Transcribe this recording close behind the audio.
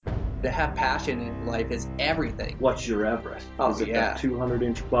To have passion in life is everything. What's your Everest? Oh, Is it yeah. that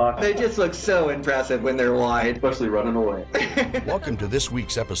 200-inch buck? They just look so impressive when they're wide. Especially running away. Welcome to this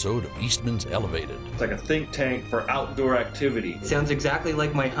week's episode of Eastman's Elevated. It's like a think tank for outdoor activity. Sounds exactly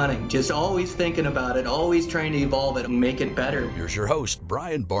like my hunting. Just always thinking about it, always trying to evolve it and make it better. Here's your host,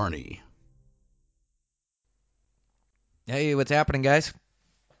 Brian Barney. Hey, what's happening, guys?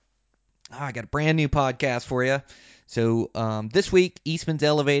 I got a brand new podcast for you. So this week, Eastman's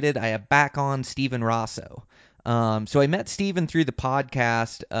Elevated, I have back on Steven Rosso. So I met Steven through the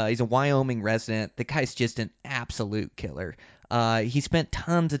podcast. He's a Wyoming resident. The guy's just an absolute killer. He spent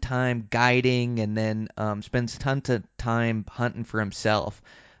tons of time guiding and then spends tons of time hunting for himself.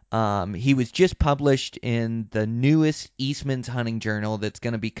 He was just published in the newest Eastman's Hunting Journal that's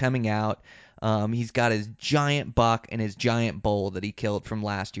going to be coming out. He's got his giant buck and his giant bull that he killed from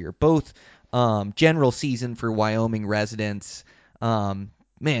last year. Both general season for Wyoming residents.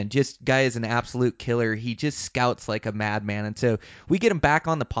 Man, just guy is an absolute killer. He just scouts like a madman. And so we get him back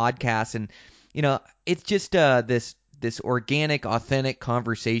on the podcast, and it's just this organic, authentic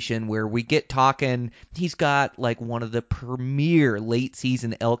conversation where we get talking. He's got like one of the premier late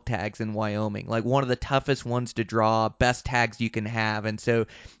season elk tags in Wyoming, like one of the toughest ones to draw, best tags you can have. And so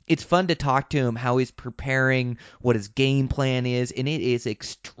it's fun to talk to him, how he's preparing, what his game plan is. And it is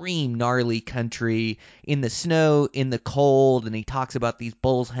extreme gnarly country in the snow, in the cold. And he talks about these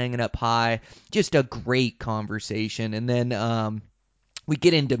bulls hanging up high. Just a great conversation. And then we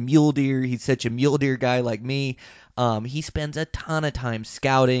get into mule deer. He's such a mule deer guy like me. He spends a ton of time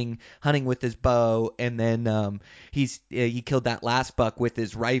scouting, hunting with his bow, and then he killed that last buck with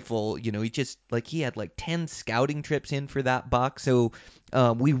his rifle. He had like 10 scouting trips in for that buck. So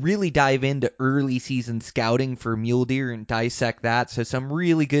we really dive into early season scouting for mule deer and dissect that. So some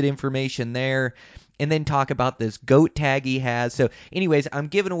really good information there. And then talk about this goat tag he has. So anyways, I'm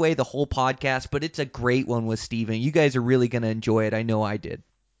giving away the whole podcast, but it's a great one with Steven. You guys are really going to enjoy it. I know I did.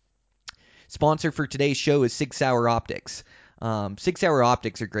 Sponsor for today's show is Sig Sauer Optics. Sig Sauer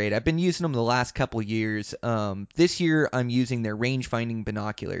Optics are great. I've been using them the last couple years. This year I'm using their range-finding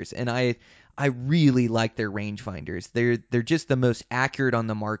binoculars, and I really like their rangefinders. They're just the most accurate on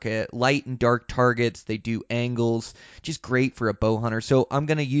the market. Light and dark targets. They do angles. Just great for a bow hunter. So I'm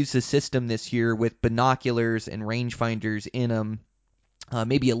going to use the system this year with binoculars and rangefinders in them.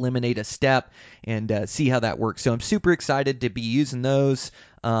 Maybe eliminate a step and see how that works. So I'm super excited to be using those.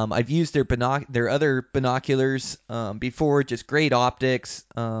 I've used their other binoculars before. Just great optics.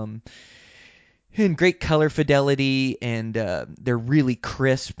 And great color fidelity, and they're really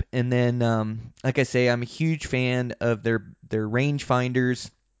crisp. And then, like I say, I'm a huge fan of their rangefinders.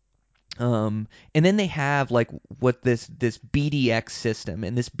 And then they have like what this BDX system,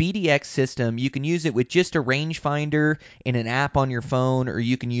 and this BDX system, you can use it with just a rangefinder and an app on your phone, or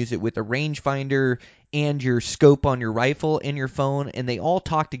you can use it with a rangefinder and your scope on your rifle and your phone, and they all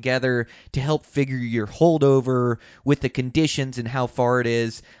talk together to help figure your holdover with the conditions and how far it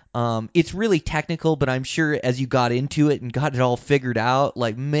is. It's really technical, but I'm sure as you got into it and got it all figured out,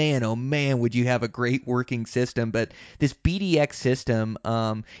 like, man, oh man, would you have a great working system. But this BDX system,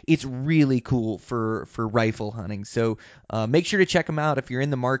 it's really cool for rifle hunting. So make sure to check them out if you're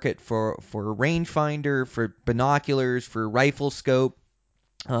in the market for a rangefinder, for binoculars, for rifle scope.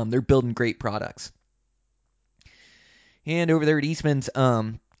 They're building great products. And over there at Eastman's,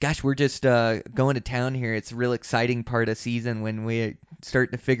 gosh, we're just going to town here. It's a real exciting part of season when we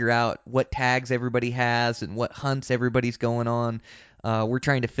start to figure out what tags everybody has and what hunts everybody's going on. We're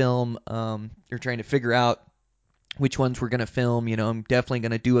trying to film. We're trying to figure out which ones we're going to film. I'm definitely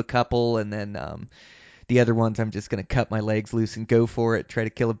going to do a couple, and then the other ones I'm just going to cut my legs loose and go for it, try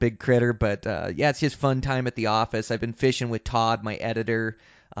to kill a big critter. But yeah, it's just fun time at the office. I've been fishing with Todd, my editor.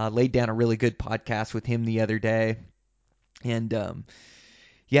 Laid down a really good podcast with him the other day. And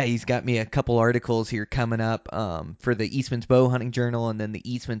yeah, he's got me a couple articles here coming up for the Eastman's Bow Hunting Journal and then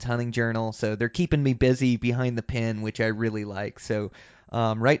the Eastman's Hunting Journal. So they're keeping me busy behind the pen, which I really like. So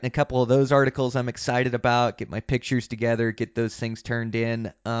writing a couple of those articles I'm excited about, get my pictures together, get those things turned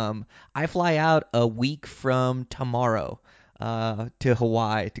in. I fly out a week from tomorrow to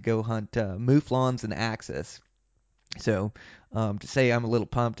Hawaii to go hunt mouflons and axis. So to say I'm a little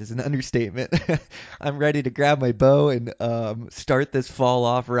pumped is an understatement. I'm ready to grab my bow and start this fall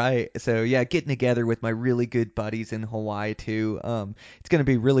off right. So yeah, getting together with my really good buddies in Hawaii too. It's going to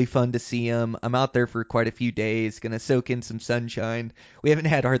be really fun to see them. I'm out there for quite a few days. Going to soak in some sunshine. We haven't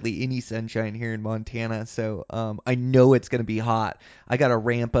had hardly any sunshine here in Montana, so I know it's going to be hot. I got to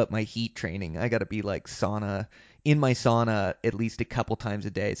ramp up my heat training. I got to be like in my sauna at least a couple times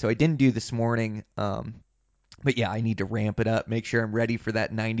a day. So I didn't do this morning. But yeah, I need to ramp it up, make sure I'm ready for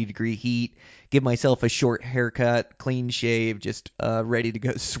that 90-degree heat, give myself a short haircut, clean shave, just ready to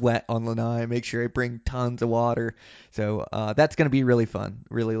go sweat on Lanai, make sure I bring tons of water. So that's going to be really fun.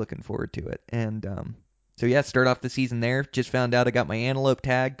 Really looking forward to it. And so yeah, start off the season there. Just found out I got my antelope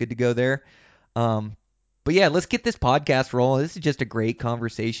tag. Good to go there. But yeah, let's get this podcast rolling. This is just a great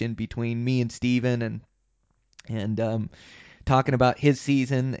conversation between me and Steven and talking about his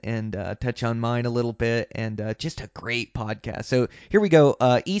season and touch on mine a little bit, and just a great podcast. So here we go.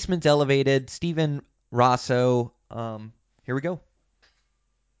 Eastman's Elevated, Steven Rosso. Here we go.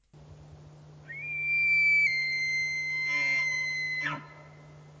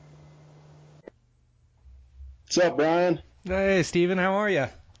 What's up, Brian? Hey, Steven, how are you?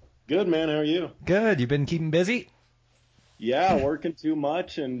 Good, man. How are you? Good. You been keeping busy? Yeah, working too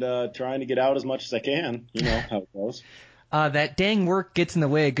much and trying to get out as much as I can. You know how it goes. That dang work gets in the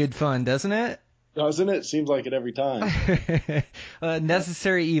way of good fun, doesn't it? Doesn't it? Seems like it every time.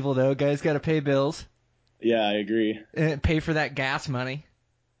 Necessary evil, though. Guys got to pay bills. Yeah, I agree. Pay for that gas money.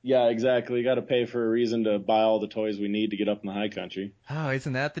 Yeah, exactly. You got to pay for a reason to buy all the toys we need to get up in the high country. Oh,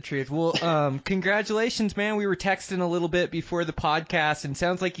 isn't that the truth? Well, congratulations, man. We were texting a little bit before the podcast, and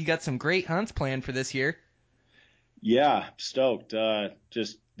sounds like you got some great hunts planned for this year. Yeah, stoked.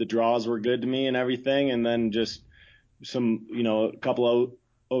 Just the draws were good to me and everything, and then just some, a couple of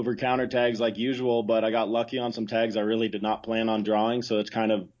over-counter tags like usual, but I got lucky on some tags I really did not plan on drawing, so it's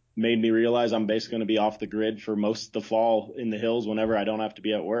kind of made me realize I'm basically going to be off the grid for most of the fall in the hills whenever I don't have to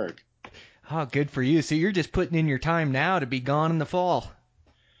be at work. Oh, good for you. So you're just putting in your time now to be gone in the fall.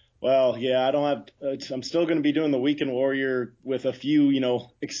 Well, yeah, I don't have. I'm still going to be doing the Weekend Warrior with a few,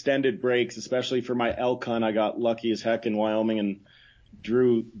 extended breaks, especially for my elk hunt. I got lucky as heck in Wyoming and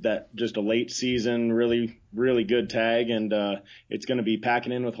drew that just a late season, really, really good tag. And it's going to be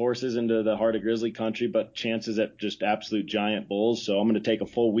packing in with horses into the heart of grizzly country, but chances at just absolute giant bulls. So I'm going to take a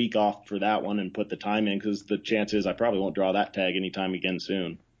full week off for that one and put the time in because the chances I probably won't draw that tag anytime again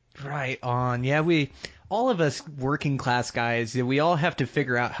soon. Right on. Yeah, all of us working class guys, we all have to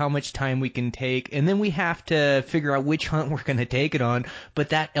figure out how much time we can take, and then we have to figure out which hunt we're going to take it on.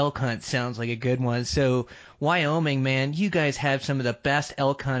 But that elk hunt sounds like a good one. So Wyoming, man, you guys have some of the best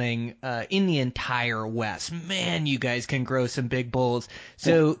elk hunting in the entire West. Man, you guys can grow some big bulls.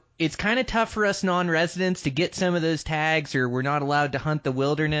 So it's kind of tough for us non-residents to get some of those tags, or we're not allowed to hunt the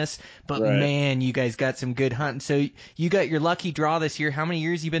wilderness. But Right. man, you guys got some good hunting. So you got your lucky draw this year. How many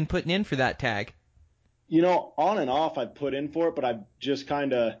years you been putting in for that tag? On and off I've put in for it, but I've just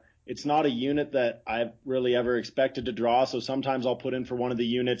it's not a unit that I've really ever expected to draw. So sometimes I'll put in for one of the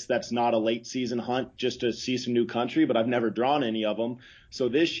units that's not a late season hunt just to see some new country, but I've never drawn any of them. So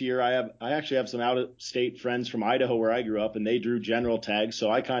this year I actually have some out of state friends from Idaho where I grew up, and they drew general tags. So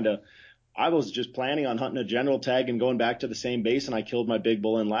I was just planning on hunting a general tag and going back to the same base, and I killed my big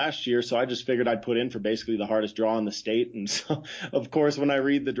bull in last year. So I just figured I'd put in for basically the hardest draw in the state. And so, of course, when I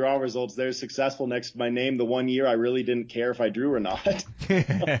read the draw results, there's successful next to my name. The one year I really didn't care if I drew or not.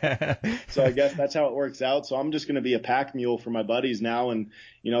 So I guess that's how it works out. So I'm just going to be a pack mule for my buddies now. And,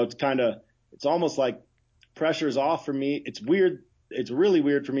 it's almost like pressure's off for me. It's weird. It's really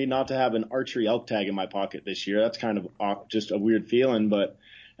weird for me not to have an archery elk tag in my pocket this year. That's kind of just a weird feeling, but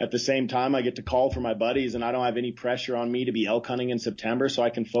at the same time, I get to call for my buddies, and I don't have any pressure on me to be elk hunting in September, so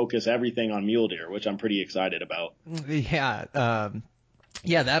I can focus everything on mule deer, which I'm pretty excited about.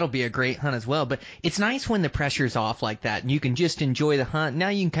 Yeah, that'll be a great hunt as well. But it's nice when the pressure's off like that, and you can just enjoy the hunt. Now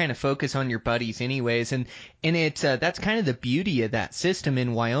you can kind of focus on your buddies anyways, and it's that's kind of the beauty of that system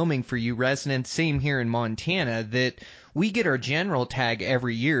in Wyoming for you residents. Same here in Montana, that we get our general tag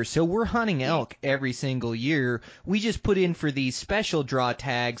every year, so we're hunting elk every single year. We just put in for these special draw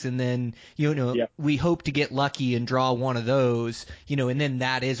tags, and then we hope to get lucky and draw one of those, and then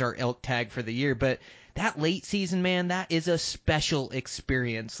that is our elk tag for the year. But that late season, man, that is a special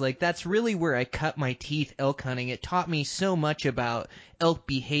experience. Like, that's really where I cut my teeth elk hunting. It taught me so much about elk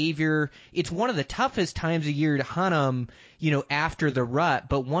behavior. It's one of the toughest times of year to hunt them, after the rut.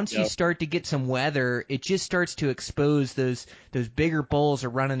 But once you start to get some weather, it just starts to expose those bigger bulls are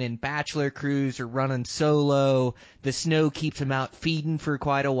running in bachelor crews or running solo. The snow keeps them out feeding for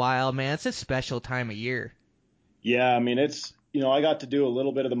quite a while, man. It's a special time of year. Yeah, I mean, I got to do a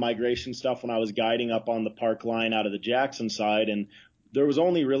little bit of the migration stuff when I was guiding up on the park line out of the Jackson side. And there was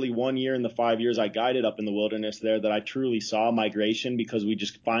only really 1 year in the 5 years I guided up in the wilderness there that I truly saw migration, because we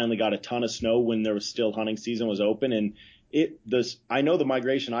just finally got a ton of snow when there was still hunting season was open. And I know the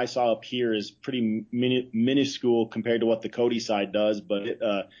migration I saw up here is pretty minuscule compared to what the Cody side does, but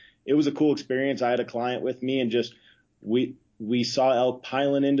it was a cool experience. I had a client with me, and just we we saw elk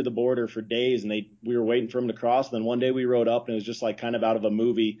piling into the border for days, and we were waiting for them to cross. And then one day we rode up, and it was just like kind of out of a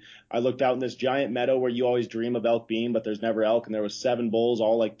movie. I looked out in this giant meadow where you always dream of elk being, but there's never elk. And there was 7 bulls,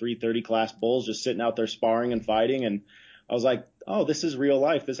 all like 330 class bulls, just sitting out there sparring and fighting. And I was like, oh, this is real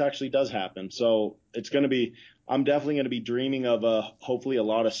life. This actually does happen. So I'm definitely going to be dreaming of hopefully a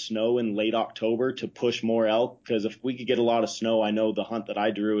lot of snow in late October to push more elk. Because if we could get a lot of snow, I know the hunt that I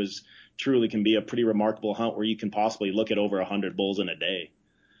drew truly can be a pretty remarkable hunt where you can possibly look at over 100 bulls in a day.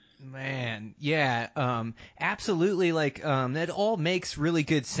 Man, yeah, absolutely. Like, that all makes really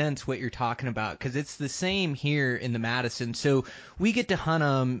good sense what you're talking about, because it's the same here in the Madison. So we get to hunt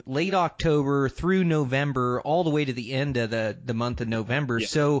them late October through November, all the way to the end of the month of November. Yeah.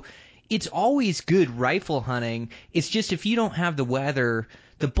 So it's always good rifle hunting. It's just if you don't have the weather,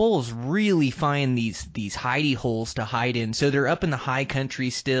 the bulls really find these hidey holes to hide in. So they're up in the high country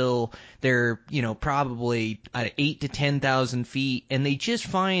still. They're, probably at 8 to 10,000 feet, and they just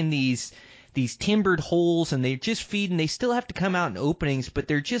find these timbered holes, and they're just feeding. They still have to come out in openings, but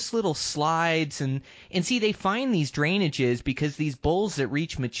they're just little slides. And see, they find these drainages because these bulls that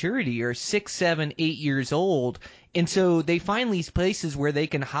reach maturity are 6, 7, 8 years old. And so they find these places where they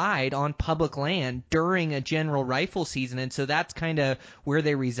can hide on public land during a general rifle season. And so that's kind of where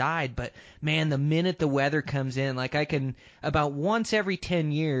they reside. But man, the minute the weather comes in, like about once every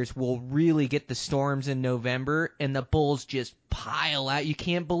 10 years, we'll really get the storms in November, and the bulls just pile out. You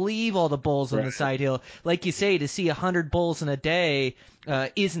can't believe all the bulls on the side hill. Like you say, to see 100 bulls in a day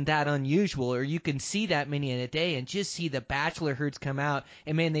isn't that unusual, or you can see that many in a day and just see the bachelor herds come out.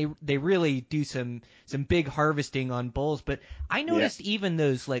 And man, they really do some big harvesting on bulls. But I noticed even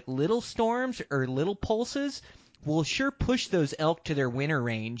those like little storms or little pulses will sure push those elk to their winter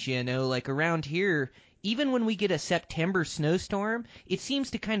range. Like around here, even when we get a September snowstorm, it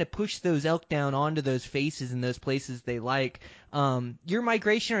seems to kind of push those elk down onto those faces in those places they like. Your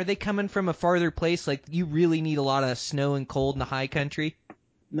migration, are they coming from a farther place? Like you really need a lot of snow and cold in the high country?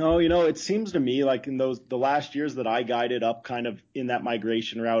 No, it seems to me like in the last years that I guided up kind of in that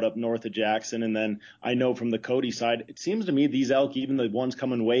migration route up north of Jackson, and then I know from the Cody side, it seems to me these elk, even the ones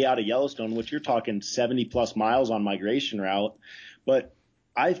coming way out of Yellowstone, which you're talking 70 plus miles on migration route, but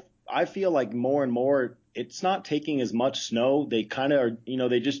I feel like more and more it's not taking as much snow. They kind of are,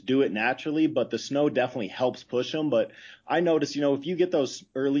 they just do it naturally, but the snow definitely helps push them. But I notice, if you get those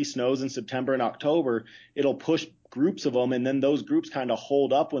early snows in September and October, it'll push groups of them, and then those groups kind of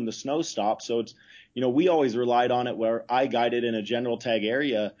hold up when the snow stops. So it's, we always relied on it where I guided in a general tag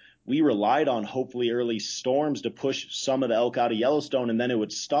area. We relied on hopefully early storms to push some of the elk out of Yellowstone, and then it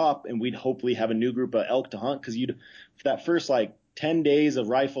would stop, and we'd hopefully have a new group of elk to hunt. Because for that first 10 days of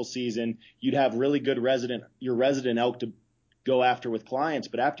rifle season, you'd have really good your resident elk to go after with clients.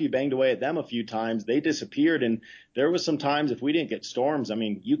 But after you banged away at them a few times, they disappeared. And there was some times if we didn't get storms, I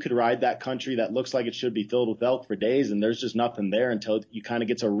mean, you could ride that country that looks like it should be filled with elk for days, and there's just nothing there until you kind of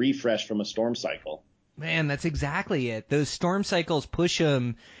gets a refresh from a storm cycle. Man, that's exactly it. Those storm cycles push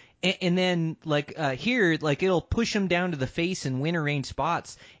them. And then, here, it'll push them down to the face in winter range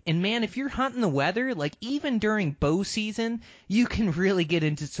spots. And man, if you're hunting the weather, even during bow season, you can really get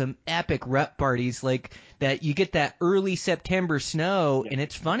into some epic rut parties, that you get that early September snow, and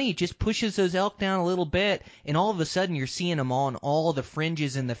it's funny, it just pushes those elk down a little bit, and all of a sudden you're seeing them on all the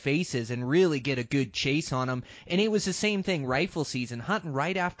fringes in the faces and really get a good chase on them. And it was the same thing rifle season, hunting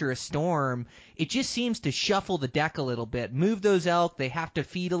right after a storm. It just seems to shuffle the deck a little bit, move those elk, they have to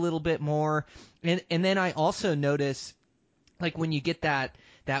feed a little bit more. And then I also notice, when you get that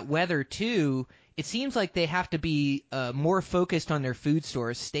weather too, it seems like they have to be more focused on their food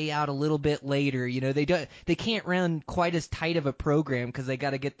stores, stay out a little bit later. They can't run quite as tight of a program because they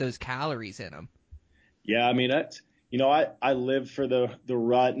got to get those calories in them. Yeah, I mean that's I live for the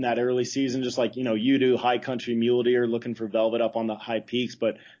rut in that early season, just like you do, high country mule deer looking for velvet up on the high peaks.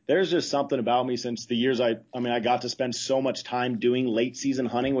 But there's just something about me since the years I got to spend so much time doing late season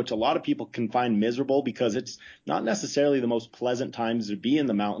hunting, which a lot of people can find miserable because it's not necessarily the most pleasant times to be in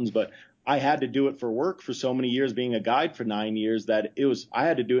the mountains, but I had to do it for work for so many years, being a guide for 9 years, that I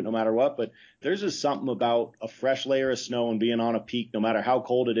had to do it no matter what. But there's just something about a fresh layer of snow and being on a peak, no matter how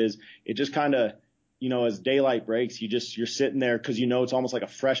cold it is. It just kind of, as daylight breaks, you're sitting there because it's almost like a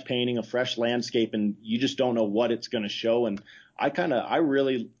fresh painting, a fresh landscape, and you just don't know what it's going to show. And I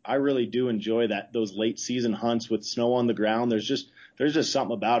really do enjoy those late season hunts with snow on the ground. There's just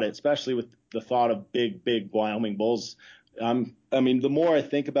something about it, especially with the thought of big Wyoming bulls. The more I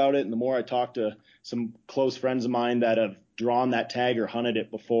think about it and the more I talk to some close friends of mine that have drawn that tag or hunted it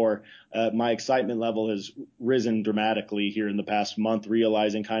before, my excitement level has risen dramatically here in the past month,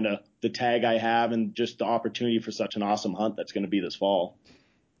 realizing kind of the tag I have and just the opportunity for such an awesome hunt that's going to be this fall.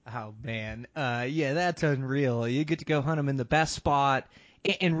 Oh man, yeah, that's unreal. You get to go hunt them in the best spot,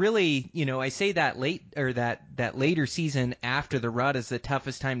 and really, I say that that later season after the rut is the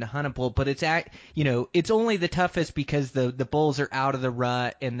toughest time to hunt a bull, but it's only the toughest because the bulls are out of the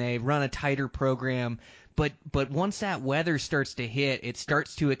rut and they run a tighter program. But once that weather starts to hit, it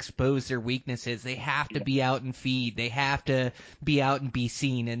starts to expose their weaknesses. They have to be out and feed. They have to be out and be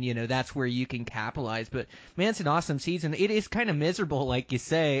seen, and that's where you can capitalize. But man, it's an awesome season. It is kind of miserable, like you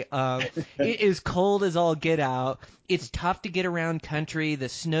say. It is cold as all get out. It's tough to get around country. The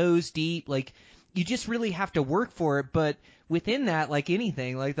snow's deep. Like, you just really have to work for it. But within that, like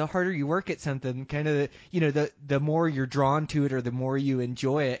anything, like the harder you work at something, kind of, the more you're drawn to it or the more you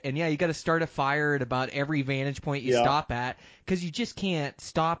enjoy it. And yeah, you got to start a fire at about every vantage point you stop at, because you just can't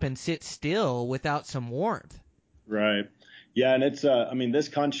stop and sit still without some warmth. Right. Yeah. And it's, this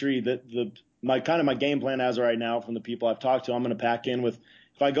country, my game plan as of right now from the people I've talked to, I'm going to pack in with,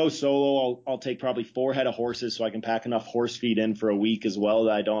 if I go solo, I'll take probably 4 head of horses so I can pack enough horse feed in for a week as well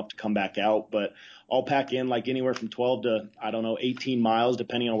that I don't have to come back out. But I'll pack in like anywhere from 12 to, 18 miles,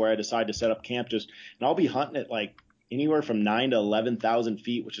 depending on where I decide to set up camp. And I'll be hunting at like anywhere from 9 to 11,000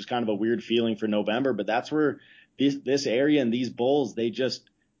 feet, which is kind of a weird feeling for November. But that's where this area and these bulls,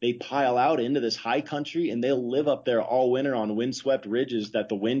 they pile out into this high country, and they'll live up there all winter on windswept ridges that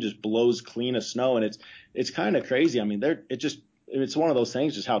the wind just blows clean of snow. And it's kind of crazy. I mean, it's one of those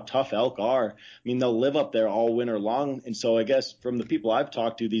things, just how tough elk are. I mean, they'll live up there all winter long. And so I guess from the people I've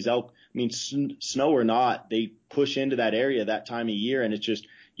talked to, these elk, snow or not, they push into that area that time of year. And it's just,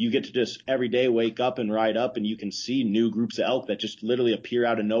 you get to just every day wake up and ride up, and you can see new groups of elk that just literally appear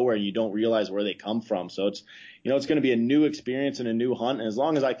out of nowhere, and you don't realize where they come from. So it's going to be a new experience and a new hunt. And as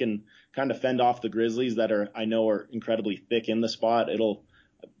long as I can kind of fend off the grizzlies that I know are incredibly thick in the spot,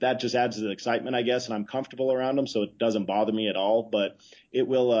 that just adds to the excitement, I guess, and I'm comfortable around them, so it doesn't bother me at all. But it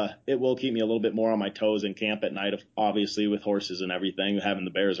will keep me a little bit more on my toes in camp at night, obviously, with horses and everything, having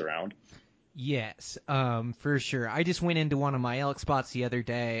the bears around. Yes, for sure. I just went into one of my elk spots the other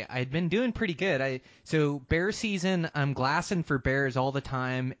day. I'd been doing pretty good. So bear season, I'm glassing for bears all the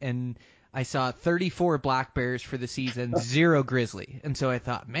time, and I saw 34 black bears for the season, 0 grizzly. And so I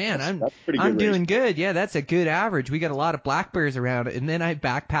thought, man, I'm doing good. Yeah, that's a good average. We got a lot of black bears around. And then I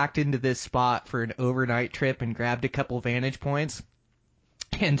backpacked into this spot for an overnight trip and grabbed a couple vantage points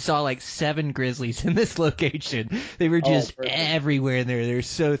and saw like 7 grizzlies in this location. They were just everywhere in there. They're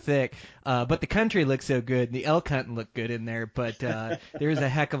so thick. But the country looked so good, and the elk hunting looked good in there. But there was a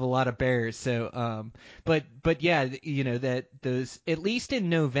heck of a lot of bears. So, but yeah, that those, at least in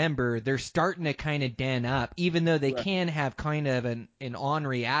November, they're starting to kind of den up, even though they can have kind of an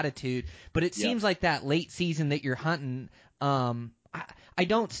ornery attitude. But it seems like that late season that you're hunting,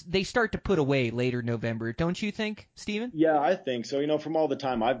 they start to put away later November, don't you think, Steven? Yeah, I think so. From all the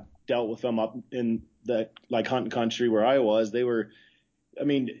time I've dealt with them up in the hunting country where I was,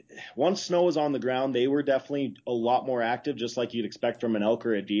 once snow was on the ground, they were definitely a lot more active, just like you'd expect from an elk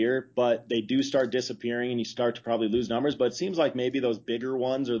or a deer, but they do start disappearing and you start to probably lose numbers. But it seems like maybe those bigger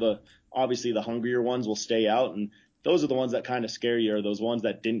ones or obviously the hungrier ones will stay out, and those are the ones that kind of scare you, are those ones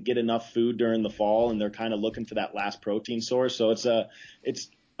that didn't get enough food during the fall and they're kind of looking for that last protein source. So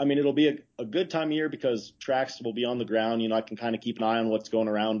it'll be a good time of year because tracks will be on the ground. I can kind of keep an eye on what's going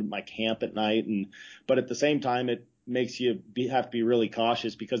around my camp at night. But at the same time, it makes you have to be really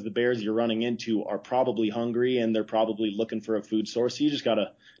cautious because the bears you're running into are probably hungry and they're probably looking for a food source. So you just got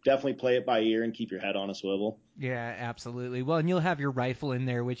to definitely play it by ear and keep your head on a swivel. Yeah, absolutely. Well, and you'll have your rifle in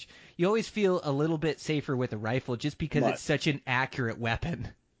there, which you always feel a little bit safer with a rifle just because it's such an accurate weapon.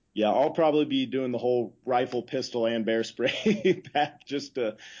 Yeah, I'll probably be doing the whole rifle, pistol, and bear spray pack.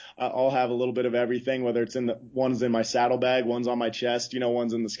 I'll have a little bit of everything, whether it's one's in my saddlebag, one's on my chest,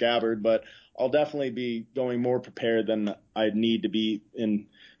 one's in the scabbard. But I'll definitely be going more prepared than I'd need to be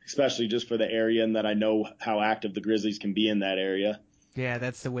especially just for the area, and that I know how active the grizzlies can be in that area. Yeah,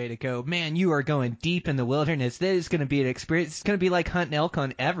 that's the way to go. Man, you are going deep in the wilderness. That is going to be an experience. It's going to be like hunting elk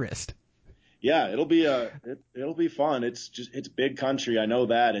on Everest. Yeah, it'll be fun. It's big country. I know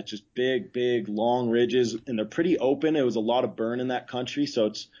that. It's just big, long ridges, and they're pretty open. It was a lot of burn in that country,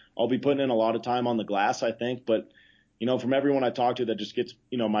 so I'll be putting in a lot of time on the glass, I think. But, from everyone I talk to that just gets,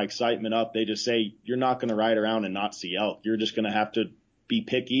 my excitement up, they just say, you're not going to ride around and not see elk. You're just going to have to be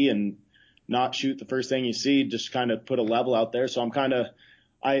picky and not shoot the first thing you see, just kind of put a level out there. So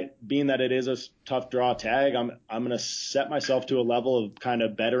being that it is a tough draw tag, I'm going to set myself to a level of kind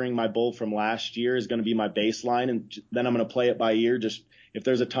of bettering my bull from last year is going to be my baseline. And then I'm going to play it by ear. Just if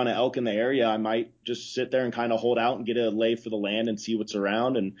there's a ton of elk in the area, I might just sit there and kind of hold out and get a lay for the land and see what's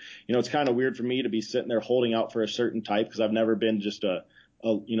around. And, it's kind of weird for me to be sitting there holding out for a certain type because I've never been just a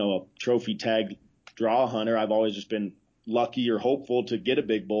trophy tag draw hunter. I've always just been lucky or hopeful to get a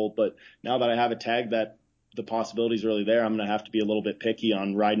big bull. But now that I have a tag that the possibilities are really there, I'm going to have to be a little bit picky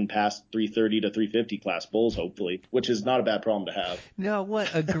on riding past 330 to 350 class bulls, hopefully, which is not a bad problem to have. No,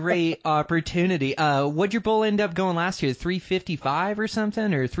 what a great opportunity. What'd your bull end up going last year? 355 or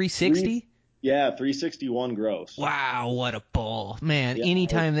something, or 360? Yeah, 361 gross. Wow, what a bull. Man, Yeah,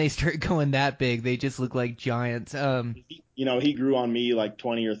 anytime they start going that big, they just look like giants. He grew on me like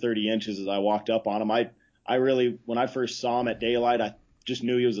 20 or 30 inches as I walked up on him. I really, when I first saw him at daylight, I just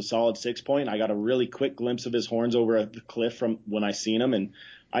knew he was a solid 6-point. I got a really quick glimpse of his horns over the cliff from when I seen him. And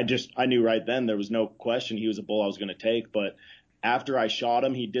I knew right then there was no question he was a bull I was going to take. But after I shot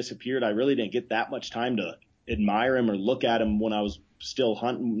him, he disappeared. I really didn't get that much time to admire him or look at him when I was still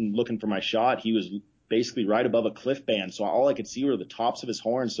hunting, looking for my shot. He was basically right above a cliff band. So all I could see were the tops of his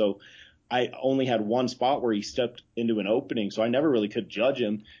horns. So I only had one spot where he stepped into an opening, so I never really could judge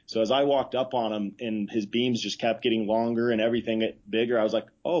him. So as I walked up on him and his beams just kept getting longer and everything bigger, I was like,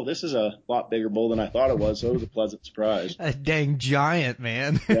 oh, this is a lot bigger bull than I thought it was. So it was a pleasant surprise. A dang giant,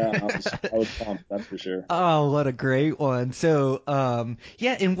 man. Yeah, I was pumped, that's for sure. Oh, what a great one. So,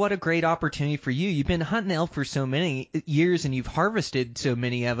 yeah, and what a great opportunity for you. You've been hunting elk for so many years and you've harvested so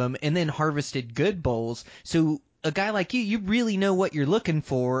many of them and then harvested good bulls. So a guy like you really know what you're looking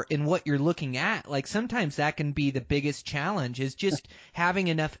for and what you're looking at. Like sometimes that can be the biggest challenge is just having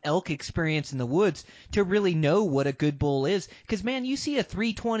enough elk experience in the woods to really know what a good bull is. Because, man, you see a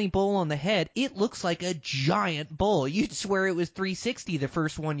 320 bull on the head, it looks like a giant bull. You'd swear it was 360 the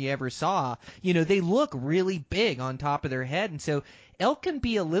first one you ever saw. They look really big on top of their head. And so elk can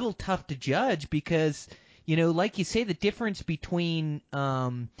be a little tough to judge because, like you say, the difference between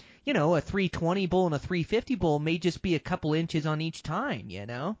a 320 bull and a 350 bull may just be a couple inches on each time,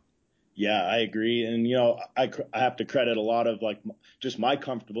 Yeah, I agree. And, I have to credit a lot of just my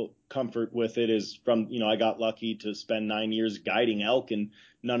comfort with it is from, I got lucky to spend 9 years guiding elk and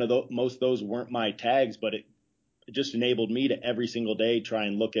most of those weren't my tags, but it just enabled me to every single day try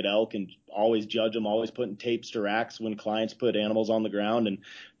and look at elk and always judge them, always putting tapes to racks when clients put animals on the ground. And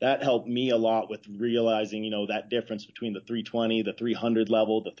that helped me a lot with realizing, that difference between the 320, the 300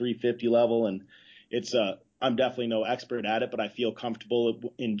 level, the 350 level. And it's, I'm definitely no expert at it, but I feel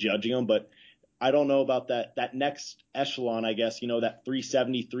comfortable in judging them. But I don't know about that next echelon, I guess, that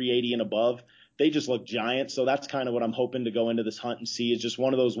 370, 380 and above. They just look giant. So that's kind of what I'm hoping to go into this hunt and see is just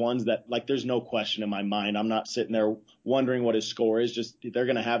one of those ones that there's no question in my mind. I'm not sitting there wondering what his score is. Just they're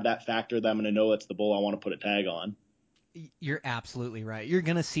going to have that factor that I'm going to know that's the bull I want to put a tag on. You're absolutely right. You're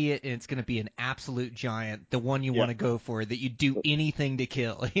going to see it and it's going to be an absolute giant, the one you want to go for that you do anything to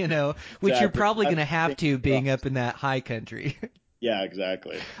kill, which exactly. You're probably going to have to being up in that high country. Yeah,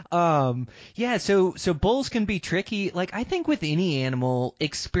 exactly. Yeah, so bulls can be tricky. Like, I think with any animal,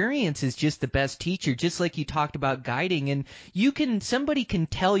 experience is just the best teacher, just like you talked about guiding. And somebody can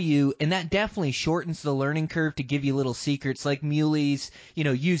tell you, and that definitely shortens the learning curve to give you little secrets, like muleys,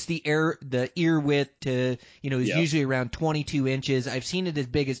 use the ear width to, is usually around 22 inches. I've seen it as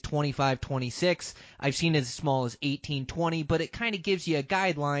big as 25, 26. I've seen it as small as 18, 20, but it kind of gives you a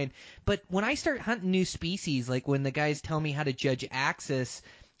guideline. But when I start hunting new species, like when the guys tell me how to judge axis,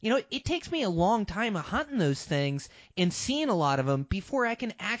 it takes me a long time of hunting those things and seeing a lot of them before I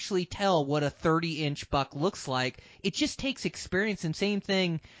can actually tell what a 30-inch buck looks like. It just takes experience. And same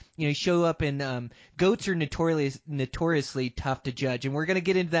thing, show up in goats are notoriously tough to judge. And we're going to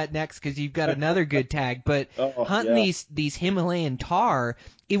get into that next because you've got another good tag. But hunting these Himalayan tahr,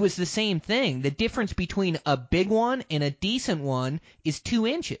 it was the same thing. The difference between a big one and a decent one is 2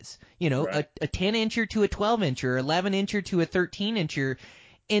 inches. Right. A 10-incher to a 12-incher, 11-incher to a 13-incher.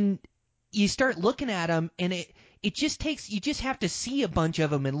 And you start looking at them, and it just takes, you just have to see a bunch of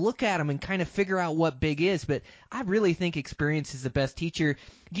them and look at them and kind of figure out what big is. But I really think experience is the best teacher.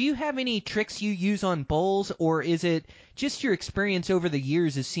 Do you have any tricks you use on bulls, or is it just your experience over the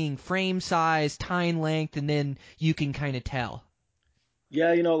years of seeing frame size, tine length, and then you can kind of tell?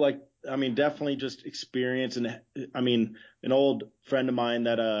 Yeah, definitely just experience. And an old friend of mine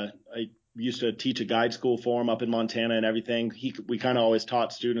that I used to teach a guide school for him up in Montana and everything. We kind of always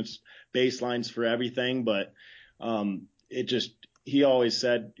taught students baselines for everything, but he always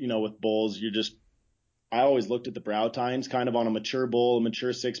said, with bulls, I always looked at the brow tines kind of on a mature bull, a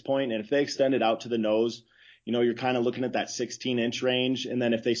mature 6-point. And if they extended out to the nose, you're kind of looking at that 16-inch range. And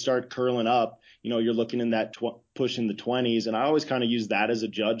then if they start curling up, you're looking in that pushing the 20s. And I always kind of use that as a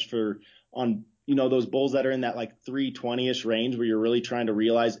judge on those bulls that are in that like 320-ish range where you're really trying to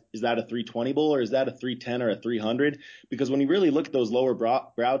realize, is that a 320 bull or is that a 310 or a 300? Because when you really look at those lower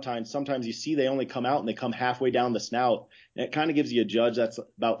brow tines, sometimes you see they only come out and they come halfway down the snout. And it kind of gives you a judge that's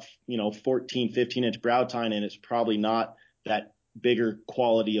about, 14, 15-inch brow tine, and it's probably not that bigger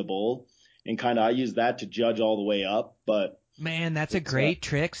quality of bull. And kind of I use that to judge all the way up. But man, that's a great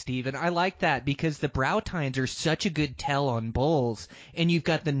trick, Steven. I like that because the brow tines are such a good tell on bulls, and you've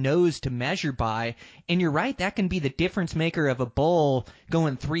got the nose to measure by. And you're right, that can be the difference maker of a bull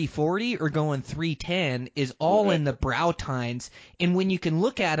going 340 or going 310 is all in the brow tines. And when you can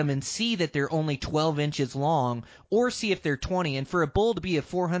look at them and see that they're only 12 inches long, or see if they're 20, and for a bull to be a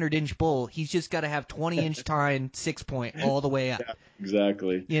 400-inch bull, he's just got to have 20-inch tine 6-point all the way up. Yeah,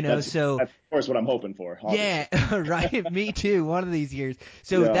 exactly. That's of course what I'm hoping for. Obviously. Yeah, right. Me too. One of these years.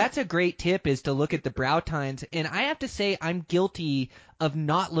 So that's a great tip, is to look at the brow tines. And I have to say, I'm guilty of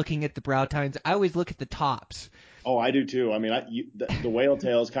not looking at the brow tines. I always look at the tops. Oh, I do too. I mean, the whale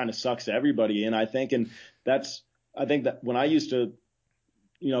tails kind of sucks everybody in, I think. And I think that when I used to,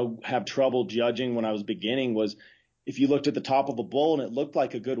 have trouble judging when I was beginning was if you looked at the top of a bull and it looked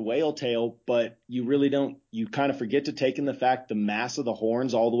like a good whale tail, but you really you kind of forget to take in the fact the mass of the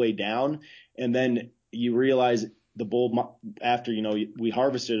horns all the way down. And then you realize the bull, after, we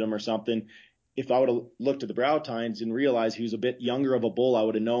harvested him or something, if I would have looked at the brow tines and realized he was a bit younger of a bull, I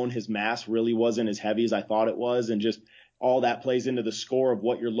would have known his mass really wasn't as heavy as I thought it was. And just all that plays into the score of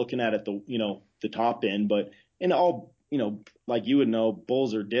what you're looking at the, the top end. But in all, like you would know,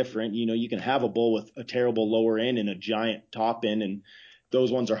 bulls are different. You can have a bull with a terrible lower end and a giant top end, and those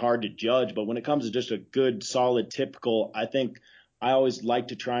ones are hard to judge. But when it comes to just a good, solid, typical, I think I always like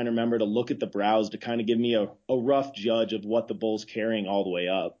to try and remember to look at the brows to kind of give me a rough judge of what the bull's carrying all the way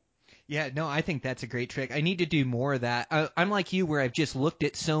up. Yeah, no, I think that's a great trick. I need to do more of that. I'm like you, where I've just looked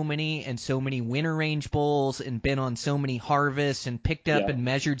at so many winter range bulls and been on so many harvests and picked up and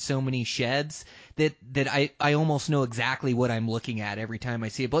measured so many sheds that I almost know exactly what I'm looking at every time I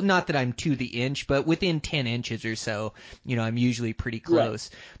see it. But not that I'm to the inch, but within 10 inches or so, I'm usually pretty close.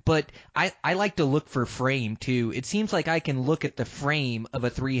 Right. But I like to look for frame too. It seems like I can look at the frame of a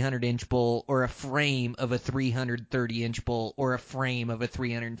 300-inch bull, or a frame of a 330-inch bull, or a frame of a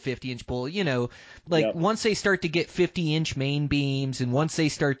 350-inch bull. Once they start to get 50-inch main beams, and once they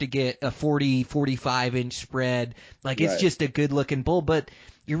start to get a 45-inch spread, it's just a good looking bull. But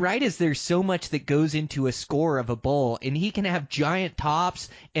you're right, there's so much that goes into a score of a bull, and he can have giant tops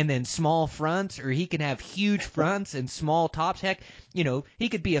and then small fronts, or he can have huge fronts and small tops. Heck, he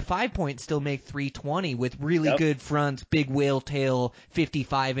could be a 5-point, still make 320 with really good fronts, big whale tail,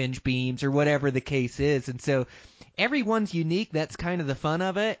 55-inch beams, or whatever the case is. And so everyone's unique. That's kind of the fun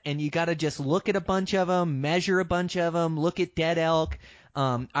of it. And you got to just look at a bunch of them, measure a bunch of them, look at dead elk.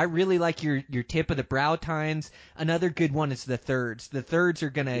 I really like your tip of the brow tines. Another good one is the thirds. The thirds are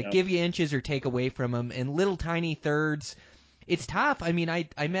going to give you inches or take away from them. And little tiny thirds, it's tough. I mean,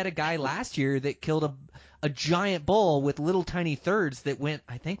 I met a guy last year that killed a giant bull with little tiny thirds that went,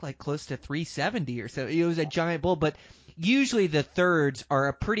 I think, like close to 370 or so. It was a giant bull, but usually the thirds are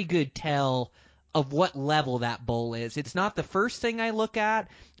a pretty good tell of what level that bull is. It's not the first thing I look at.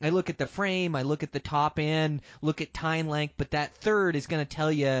 I look at the frame, I look at the top end, look at tine length, but that third is going to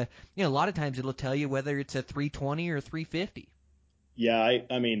tell you, a lot of times it'll tell you whether it's a 320 or 350. Yeah,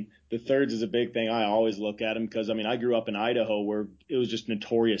 I mean, the thirds is a big thing. I always look at them because, I grew up in Idaho where it was just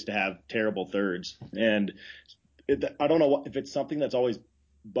notorious to have terrible thirds. And I don't know if it's something that's always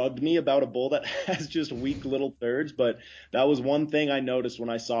bugged me about a bull that has just weak little thirds, but that was one thing I noticed when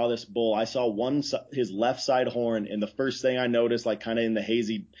I saw this bull. I saw his left side horn, and the first thing I noticed, like kind of in the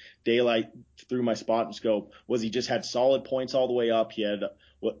hazy daylight through my spot scope, was he just had solid points all the way up. He had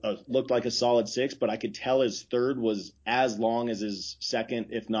what looked like a solid 6, but I could tell his third was as long as his second,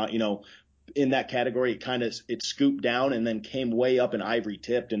 if not, in that category. It scooped down and then came way up and ivory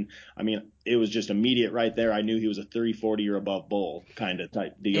tipped. And it was just immediate right there. I knew he was a 340 or above bull kind of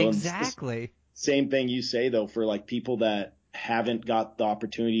type deal. Exactly. Same thing you say though, for like people that haven't got the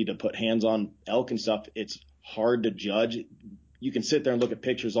opportunity to put hands on elk and stuff, it's hard to judge. You can sit there and look at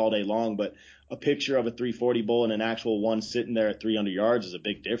pictures all day long, but a picture of a 340 bull and an actual one sitting there at 300 yards is a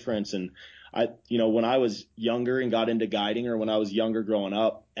big difference. And when I was younger and got into guiding, or when I was younger growing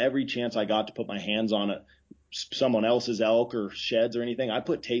up, every chance I got to put my hands on someone else's elk or sheds or anything, I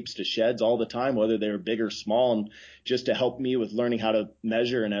put tapes to sheds all the time, whether they were big or small, and just to help me with learning how to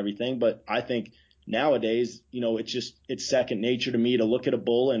measure and everything. But I think nowadays, it's second nature to me to look at a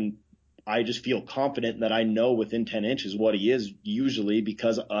bull and I just feel confident that I know within 10 inches what he is usually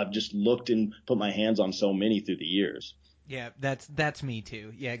because I've just looked and put my hands on so many through the years. Yeah, that's me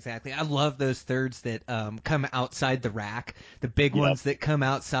too. Yeah, exactly. I love those thirds that come outside the rack, the big ones that come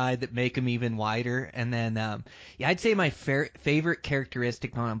outside that make them even wider. And then, yeah, I'd say my favorite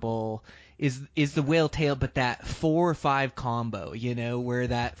characteristic on a bull is the whale tail, but that 4 or 5 combo, you know, where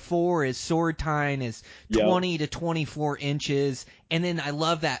that 4 is sword tine is 20 to 24 inches. And then I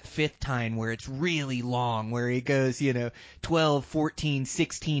love that 5th tine where it's really long, where it goes, you know, 12, 14,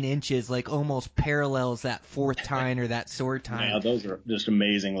 16 inches, like almost parallels that 4th tine or that sword tine. Yeah, those are just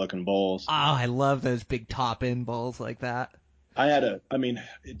amazing looking bulls. Oh, I love those big top end bulls like that. I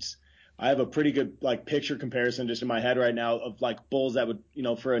have a pretty good like picture comparison just in my head right now of like bulls that would, you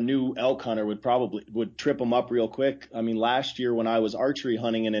know, for a new elk hunter would trip them up real quick. I mean, last year when I was archery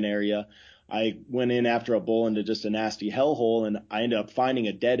hunting in an area, I went in after a bull into just a nasty hellhole, and I ended up finding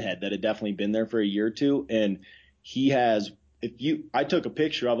a deadhead that had definitely been there for a year or two. And I took a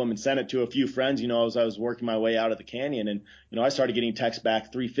picture of him and sent it to a few friends, you know, as I was working my way out of the canyon. And, you know, I started getting texts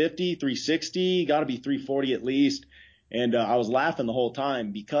back 350, 360, got to be 340 at least. And I was laughing the whole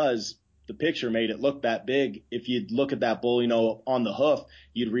time because the picture made it look that big. If you'd look at that bull, you know, on the hoof,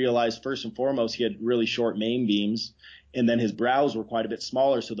 you'd realize first and foremost he had really short main beams, and then his brows were quite a bit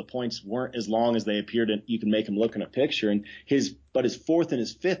smaller, so the points weren't as long as they appeared, and you can make him look in a picture. And his 4th and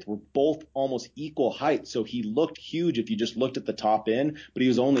his 5th were both almost equal height, so he looked huge if you just looked at the top end, but he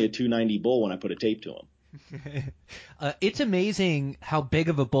was only a 290 bull when I put a tape to him. It's amazing how big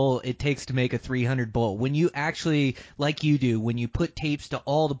of a bull it takes to make a 300 bull. When you actually, like you do, when you put tapes to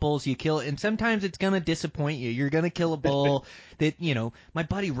all the bulls you kill, and sometimes it's going to disappoint you. You're going to kill a bull that, you know, my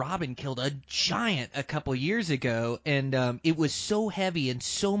buddy Robin killed a giant a couple years ago, and it was so heavy and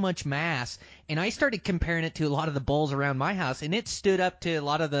so much mass, and I started comparing it to a lot of the bulls around my house, and it stood up to a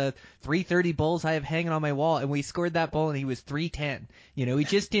lot of the 330 bulls I have hanging on my wall, and we scored that bull, and he was 310. You know, he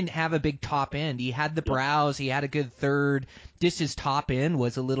just didn't have a big top end. He had the brows, he had a good third, just his top end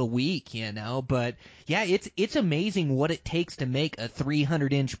was a little weak, you know, but yeah, it's amazing what it takes to make a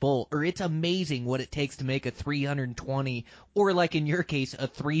 300-inch bull, or it's amazing what it takes to make a 320, or like in your case, a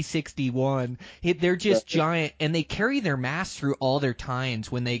 361. They're just giant, and they carry their mass through all their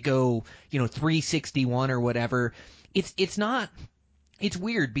tines when they go, you know, 361 or whatever. It's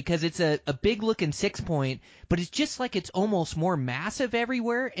weird because it's a big looking 6-point, but it's just like it's almost more massive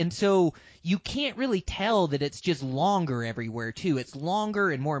everywhere, and so you can't really tell that it's just longer everywhere too. It's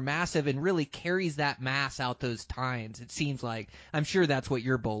longer and more massive and really carries that mass out those tines, it seems like. I'm sure that's what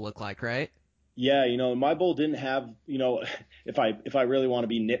your bull looked like, right? Yeah, you know, my bull didn't have, you know, if I really want to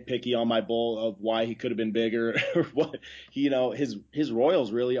be nitpicky on my bull of why he could have been bigger or what, you know, his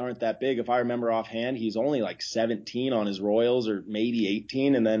royals really aren't that big. If I remember offhand, he's only like 17 on his royals or maybe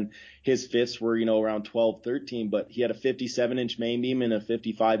 18. And then his 5ths were, you know, around 12, 13, but he had a 57-inch main beam and a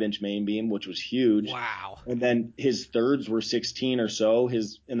 55-inch main beam, which was huge. Wow. And then his 3rds were 16 or so.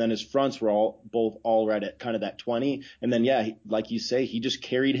 And then his fronts were all right at kind of that 20. And then, yeah, like you say, he just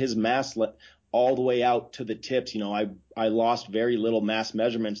carried his mass all the way out to the tips. You know, I lost very little mass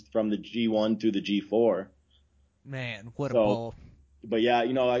measurements from the G1 through the G4. Man, what a bull. But yeah,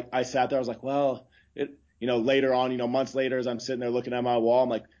 you know, I sat there, I was like, well, you know, later on, you know, months later, as I'm sitting there looking at my wall, I'm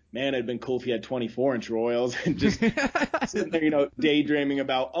like, man, it'd been cool if he had 24-inch royals, and just sitting there, you know, daydreaming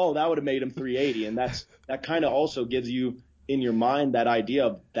about, oh, that would have made him 380. And that kind of also gives you in your mind that idea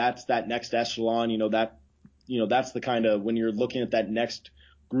of that's that next echelon, you know, that's the kind of, when you're looking at that next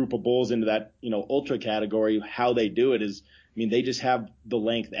group of bulls into that, you know, ultra category, how they do it is, I mean, they just have the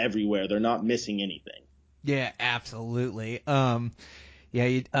length everywhere. They're not missing anything. Yeah, absolutely.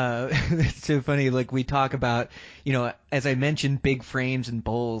 It's so funny. Like we talk about, you know, as I mentioned, big frames and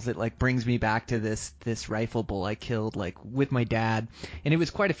bulls. It like brings me back to this rifle bull I killed like with my dad, and it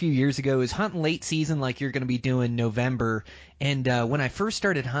was quite a few years ago. It was hunting late season, like you're going to be doing November. And when I first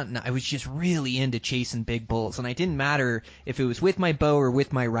started hunting, I was just really into chasing big bulls, and I didn't matter if it was with my bow or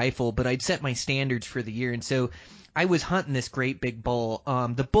with my rifle, but I'd set my standards for the year, and so I was hunting this great big bull.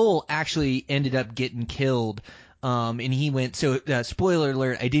 The bull actually ended up getting killed. And he went, spoiler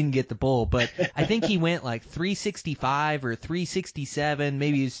alert, I didn't get the bull, but I think he went like 365 or 367,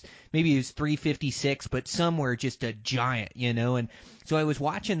 maybe he was 356, but somewhere just a giant, you know. And so I was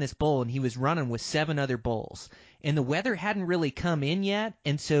watching this bull, and he was running with 7 other bulls, and the weather hadn't really come in yet,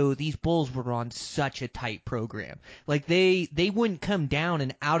 and so these bulls were on such a tight program. Like they wouldn't come down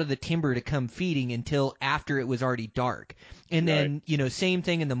and out of the timber to come feeding until after it was already dark. And then, you know, same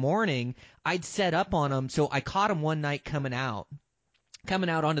thing in the morning, I'd set up on them. So I caught them one night coming out, coming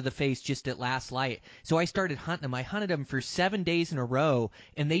out onto the face just at last light. So I started hunting them. I hunted them for 7 days in a row,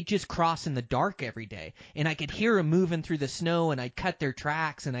 and they just cross in the dark every day. And I could hear them moving through the snow, and I'd cut their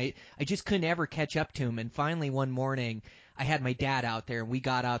tracks, and I just couldn't ever catch up to them. And finally one morning, I had my dad out there, and we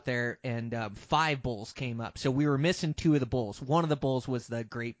got out there, and 5 bulls came up. So we were missing 2 of the bulls. One of the bulls was the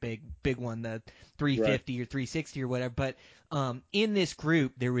great big one, the 350 or 360 or whatever. But in this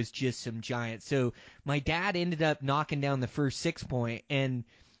group, there was just some giants. So my dad ended up knocking down the first 6 point, and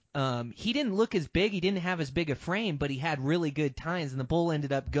he didn't look as big. He didn't have as big a frame, but he had really good tines, and the bull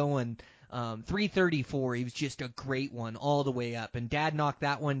ended up going 334. He was just a great one all the way up, and Dad knocked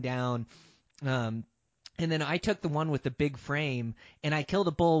that one down. And then I took the one with the big frame, and I killed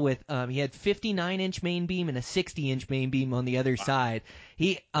a bull with, he had 59-inch main beam and a 60-inch main beam on the other side.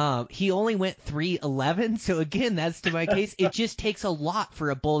 He only went 311, so again, that's to my case. It just takes a lot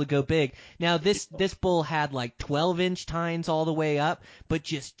for a bull to go big. Now, this bull had like 12-inch tines all the way up, but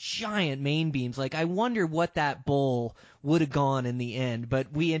just giant main beams. Like, I wonder what that bull would have gone in the end,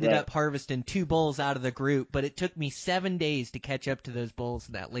 but we ended up harvesting 2 bulls out of the group, but it took me 7 days to catch up to those bulls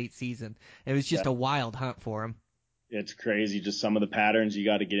in that late season. It was just a wild hunt for them. It's crazy, just some of the patterns you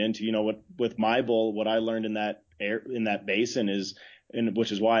got to get into. You know, what with my bull, what I learned in that basin is, and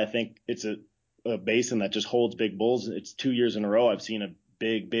which is why I think it's a basin that just holds big bulls. It's 2 years in a row I've seen a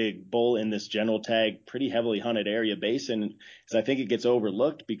big bull in this general tag, pretty heavily hunted area basin, because I think it gets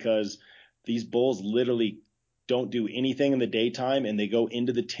overlooked because these bulls literally don't do anything in the daytime, and they go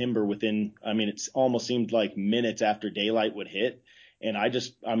into the timber within, it's almost seemed like minutes after daylight would hit. And I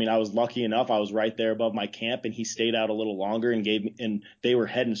was lucky enough. I was right there above my camp, and he stayed out a little longer and they were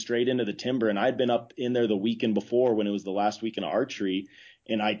heading straight into the timber. And I'd been up in there the weekend before when it was the last weekend of archery,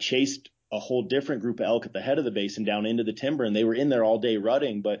 and I chased a whole different group of elk at the head of the basin down into the timber, and they were in there all day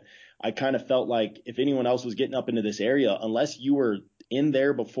rutting. But I kind of felt like if anyone else was getting up into this area, unless you were in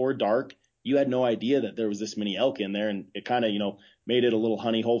there before dark, you had no idea that there was this many elk in there. And it kind of, made it a little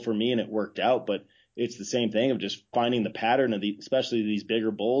honey hole for me, and it worked out. But it's the same thing of just finding the pattern of especially these bigger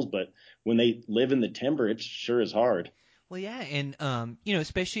bulls. But when they live in the timber, it sure is hard. Well, yeah. And,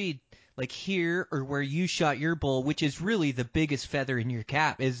 especially like here or where you shot your bull, which is really the biggest feather in your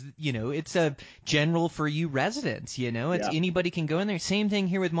cap, is, it's a general for you residents, it's anybody can go in there. Same thing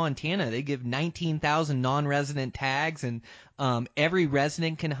here with Montana. They give 19,000 non-resident tags, and every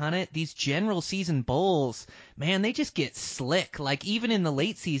resident can hunt it. These general season bulls, man, they just get slick. Like even in the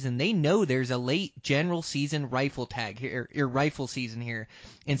late season, they know there's a late general season rifle tag here, or rifle season here.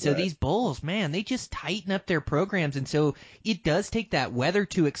 And so these bulls, man, they just tighten up their programs. And so it does take that weather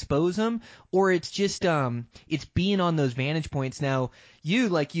to expose them, or it's just, it's being on those vantage points. Now, you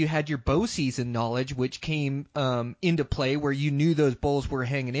had your bow season knowledge, which came into play where you knew those bulls were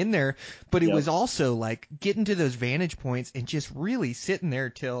hanging in there, but it was also like getting to those vantage points and just really sitting there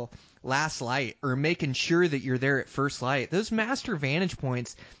till last light, or making sure that you're there at first light. Those master vantage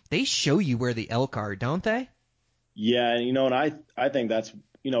points, they show you where the elk are, don't they? Yeah, and I think that's,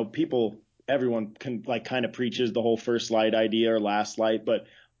 everyone can kind of preaches the whole first light idea or last light, but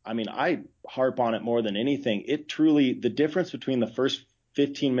I harp on it more than anything. It truly, the difference between the first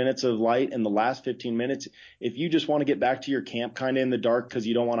 15 minutes of light and the last 15 minutes, if you just want to get back to your camp kind of in the dark because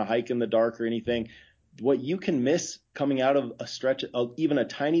you don't want to hike in the dark or anything, what you can miss coming out of a stretch of even a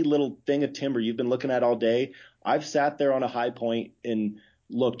tiny little thing of timber you've been looking at all day. I've sat there on a high point and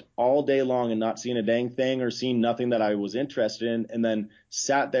looked all day long and not seen a dang thing or seen nothing that I was interested in, and then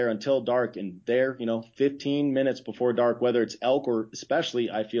sat there until dark, and there, 15 minutes before dark, whether it's elk or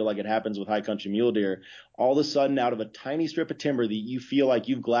especially I feel like it happens with high country mule deer, all of a sudden out of a tiny strip of timber that you feel like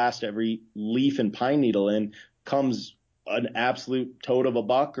you've glassed every leaf and pine needle in comes an absolute toad of a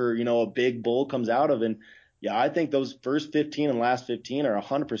buck, or, a big bull comes out of. And yeah, I think those first 15 and last 15 are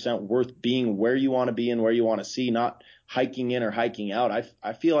 100% worth being where you want to be and where you want to see, not hiking in or hiking out.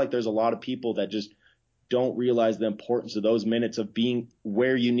 I feel like there's a lot of people that just don't realize the importance of those minutes of being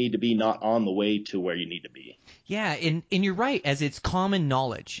where you need to be, not on the way to where you need to be. Yeah, and you're right, as it's common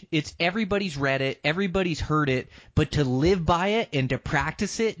knowledge. It's everybody's read it, everybody's heard it, but to live by it and to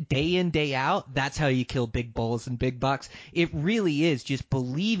practice it day in, day out, that's how you kill big bulls and big bucks. It really is just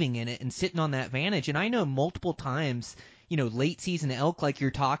believing in it and sitting on that vantage. And I know multiple times, late season elk like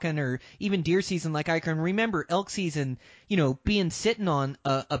you're talking, or even deer season, like I can remember elk season, being sitting on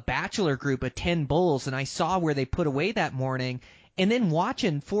a bachelor group of 10 bulls, and I saw where they put away that morning, and then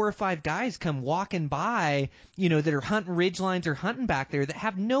watching 4 or 5 guys come walking by, that are hunting ridgelines or hunting back there that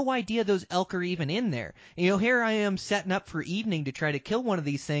have no idea those elk are even in there. And, here I am setting up for evening to try to kill one of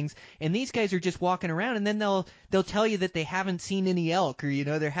these things, and these guys are just walking around, and then they'll tell you that they haven't seen any elk, or,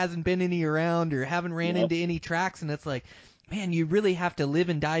 there hasn't been any around, or haven't ran into any tracks, and it's like, man, you really have to live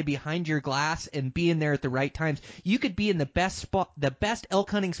and die behind your glass and be in there at the right times. You could be in the best spot, the best elk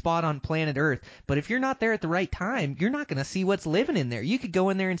hunting spot on planet Earth, but if you're not there at the right time, you're not going to see what's living in there. You could go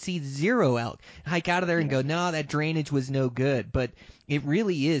in there and see 0 elk, hike out of there and go, no, that drainage was no good. But it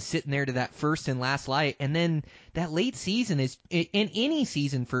really is sitting there to that first and last light. And then that late season is, in any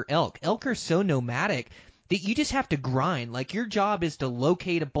season for elk are so nomadic that you just have to grind. Like, your job is to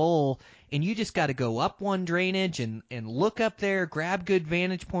locate a bull, and you just got to go up one drainage and look up there, grab good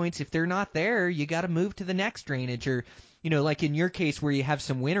vantage points. If they're not there, you got to move to the next drainage. Or, like in your case where you have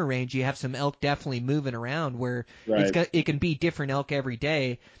some winter range, you have some elk definitely moving around where it can be different elk every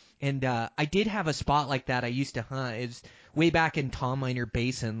day. And I did have a spot like that I used to hunt. It's way back in Tom Miner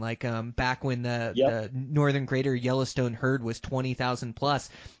Basin, like back when the northern greater Yellowstone herd was 20,000 plus.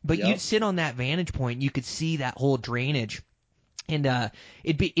 But you'd sit on that vantage point, and you could see that whole drainage. And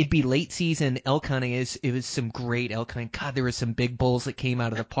it'd be late season elk hunting. It was some great elk hunting. God, there was some big bulls that came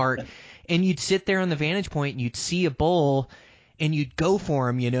out of the park. And you'd sit there on the vantage point, and you'd see a bull, and you'd go for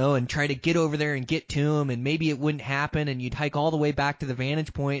him, and try to get over there and get to him, and maybe it wouldn't happen, and you'd hike all the way back to the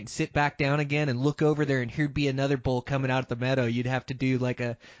vantage point and sit back down again and look over there, and here'd be another bull coming out of the meadow. You'd have to do like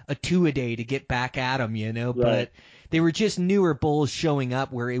a 2-a-day to get back at him, Right. But they were just newer bulls showing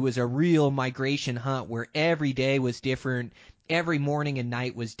up where it was a real migration hunt where every day was different. Every morning and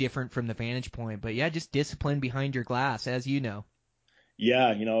night was different from the vantage point. But yeah, just discipline behind your glass, as you know.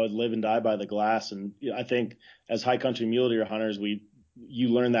 Yeah, live and die by the glass. And I think as high country mule deer hunters, you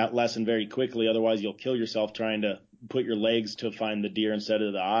learn that lesson very quickly. Otherwise, you'll kill yourself trying to put your legs to find the deer instead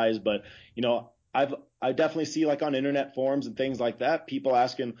of the eyes. But, I definitely see, like, on internet forums and things like that, people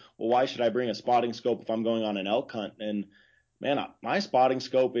asking, well, why should I bring a spotting scope if I'm going on an elk hunt? And man, my spotting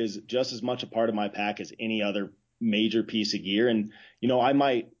scope is just as much a part of my pack as any other major piece of gear. And, I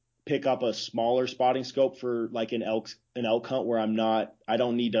might pick up a smaller spotting scope for like an elk hunt where I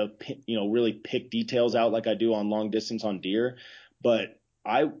don't need to, really pick details out like I do on long distance on deer. But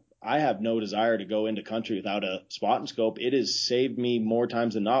I have no desire to go into country without a spotting scope. It has saved me more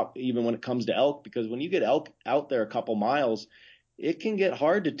times than not, even when it comes to elk, because when you get elk out there a couple miles, it can get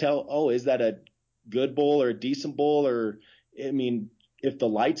hard to tell, oh, is that a good bull or a decent bull? Or, I mean, if the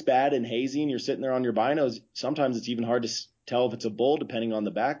light's bad and hazy and you're sitting there on your binos, sometimes it's even hard to tell if it's a bull depending on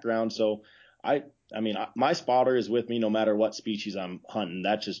the background. So my spotter is with me no matter what species I'm hunting.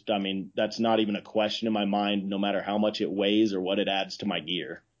 That's not even a question in my mind, no matter how much it weighs or what it adds to my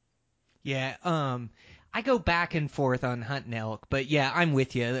gear. Yeah, I go back and forth on hunting elk, but yeah, I'm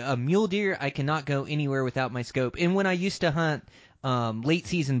with you. A mule deer, I cannot go anywhere without my scope. And when I used to hunt late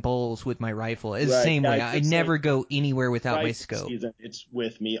season bulls with my rifle, it's the same way. I never go anywhere without my scope. Season, it's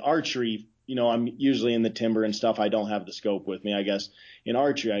with me. Archery, I'm usually in the timber and stuff. I don't have the scope with me. I guess in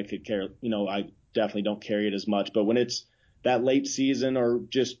archery I could carry, I definitely don't carry it as much. But when it's that late season or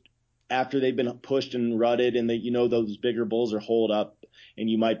just after they've been pushed and rutted and those bigger bulls are holed up and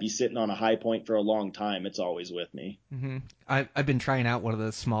you might be sitting on a high point for a long time, it's always with me. Mm-hmm. I've been trying out one of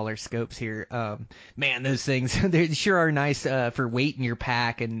those smaller scopes here. Man, those things, they sure are nice for weight in your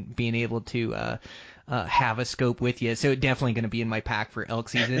pack and being able to have a scope with you. So definitely going to be in my pack for elk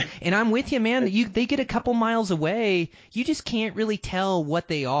season. And I'm with you, man. They get a couple miles away. You just can't really tell what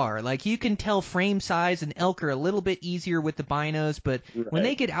they are. Like, you can tell frame size, and elk are a little bit easier with the binos, but when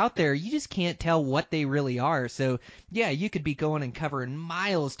they get out there, you just can't tell what they really are. So yeah, you could be going and covering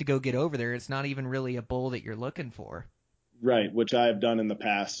miles to go get over there. It's not even really a bull that you're looking for. Right, which I have done in the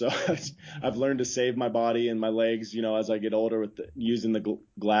past. So I've learned to save my body and my legs, as I get older with using the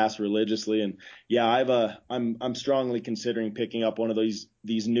glass religiously. And yeah, I'm strongly considering picking up one of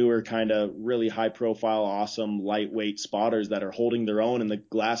these newer kind of really high profile, awesome, lightweight spotters that are holding their own in the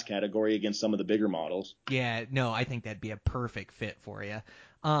glass category against some of the bigger models. Yeah, no, I think that'd be a perfect fit for you.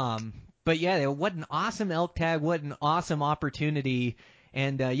 But yeah, what an awesome elk tag, what an awesome opportunity.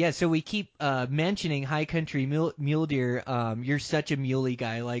 And so we keep mentioning high country mule deer. You're such a muley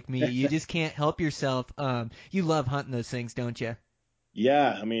guy like me. You just can't help yourself. You love hunting those things, don't you?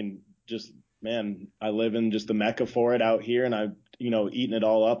 Yeah, I live in just the mecca for it out here, and I've eating it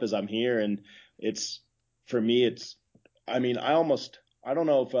all up as I'm here. And I don't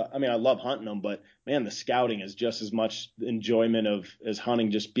know if I love hunting them, but man, the scouting is just as much enjoyment as hunting.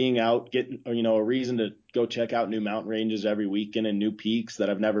 Just being out, getting a reason to go check out new mountain ranges every weekend and new peaks that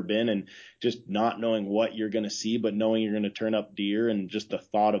I've never been, and just not knowing what you're going to see, but knowing you're going to turn up deer, and just the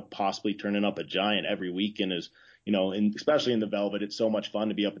thought of possibly turning up a giant every weekend is, and especially in the velvet, it's so much fun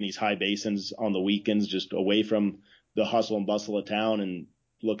to be up in these high basins on the weekends, just away from the hustle and bustle of town and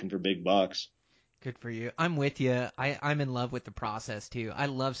looking for big bucks. Good for you. I'm with you. I'm in love with the process too. I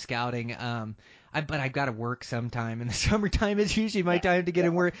love scouting. but I've got to work sometime. In the summertime is usually my time to get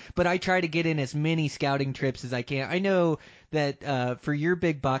in work. But I try to get in as many scouting trips as I can. I know that for your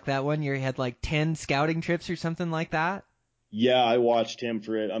big buck, that one year you had like 10 scouting trips or something like that. Yeah, I watched him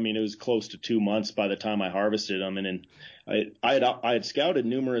for it. I mean, it was close to 2 months by the time I harvested him, and I had scouted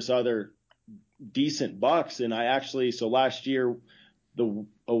numerous other decent bucks, and so last year,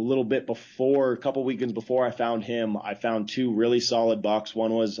 a little bit before, a couple weekends before I found him, I found two really solid bucks.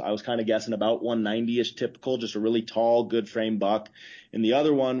 One was, I was kind of guessing about 190-ish typical, just a really tall, good frame buck. And the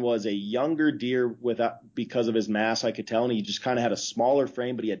other one was a younger deer because of his mass, I could tell. And he just kind of had a smaller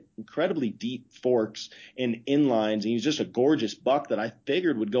frame, but he had incredibly deep forks and inlines. And he was just a gorgeous buck that I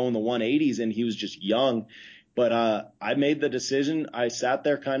figured would go in the 180s, and he was just young. But I made the decision. I sat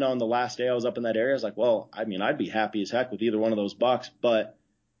there kind of on the last day I was up in that area. I was like, well, I mean, I'd be happy as heck with either one of those bucks. But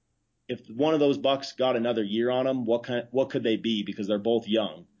if one of those bucks got another year on them, what could they be? Because they're both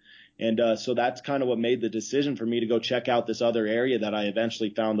young. And so that's kind of what made the decision for me to go check out this other area that I eventually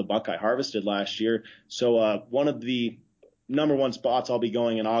found the buck I harvested last year. So one of the number one spots I'll be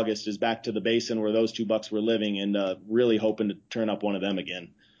going in August is back to the basin where those two bucks were living, and really hoping to turn up one of them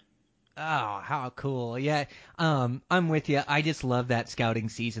again. Oh, how cool. Yeah, I'm with you. I just love that scouting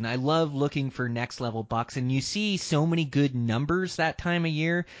season. I love looking for next level bucks, and you see so many good numbers that time of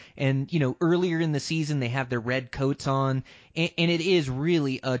year. And, earlier in the season, they have their red coats on, and it is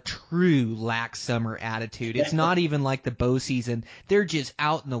really a true lax summer attitude. It's not even like the bow season. They're just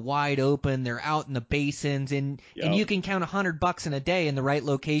out in the wide open. They're out in the basins, and you can count 100 bucks in a day in the right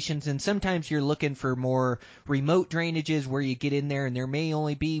locations. And sometimes you're looking for more remote drainages where you get in there and there may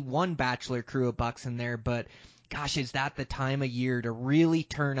only be one bachelor crew of bucks in there, but gosh, is that the time of year to really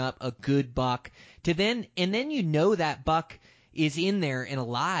turn up a good buck and then that buck is in there and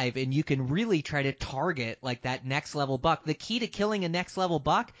alive, and you can really try to target like that next level buck. The key to killing a next level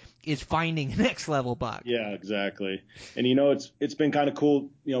buck is finding a next level buck. Yeah, exactly. And it's been kind of cool,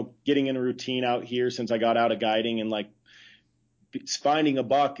 getting in a routine out here since I got out of guiding, and like finding a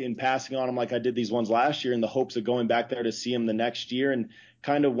buck and passing on them like I did these ones last year in the hopes of going back there to see them the next year. And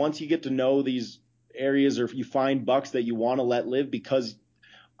kind of once you get to know these areas, or if you find bucks that you want to let live, because,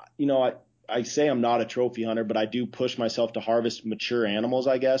 I say I'm not a trophy hunter, but I do push myself to harvest mature animals,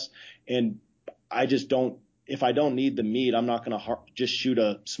 I guess. And I just if I don't need the meat, I'm not going to just shoot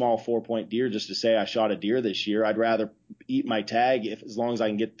a small 4-point deer just to say I shot a deer this year. I'd rather eat my tag as long as I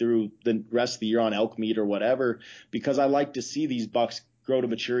can get through the rest of the year on elk meat or whatever, because I like to see these bucks grow to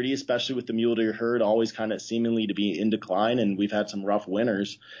maturity, especially with the mule deer herd always kind of seemingly to be in decline, and we've had some rough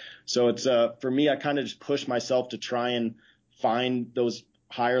winters. So it's for me, I kind of just push myself to try and find those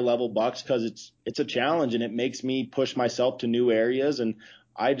higher level bucks, because it's a challenge, and it makes me push myself to new areas. And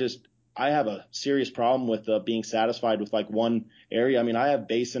I have a serious problem with being satisfied with like one area. I mean, I have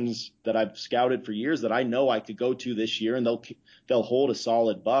basins that I've scouted for years that I know I could go to this year, and they'll hold a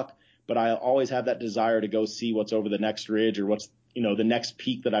solid buck, but I always have that desire to go see what's over the next ridge, or what's, the next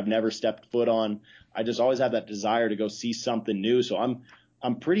peak that I've never stepped foot on. I just always have that desire to go see something new. So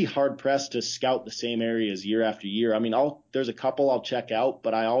I'm pretty hard pressed to scout the same areas year after year. I mean, there's a couple I'll check out,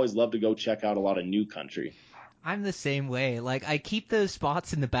 but I always love to go check out a lot of new country. I'm the same way. Like, I keep those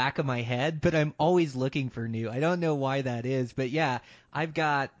spots in the back of my head, but I'm always looking for new. I don't know why that is, but yeah, I've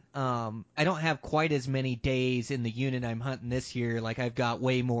got, I don't have quite as many days in the unit I'm hunting this year. Like, I've got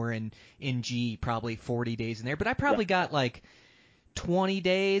way more in G, probably 40 days in there, but I probably got like 20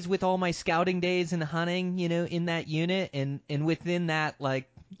 days with all my scouting days and hunting, in that unit. And within that, like,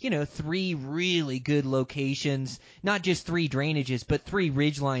 3 really good locations, not just 3 drainages, but 3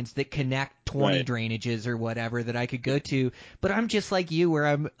 ridge lines that connect 20 right. drainages or whatever that I could go to. But I'm just like you, where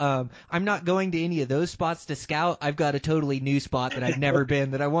I'm not going to any of those spots to scout. I've got a totally new spot that I've never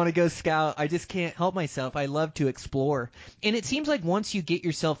been that I want to go scout. I just can't help myself. I love to explore. And it seems like once you get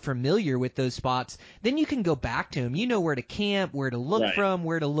yourself familiar with those spots, then you can go back to them. You know where to camp, where to look right. from,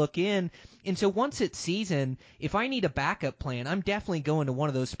 where to look in. And so once it's season, if I need a backup plan, I'm definitely going to one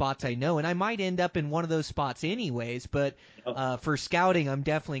of those spots I know, and I might end up in one of those spots anyways. But for scouting, I'm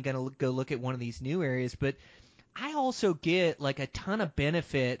definitely going to go look at one of these new areas. But I also get like a ton of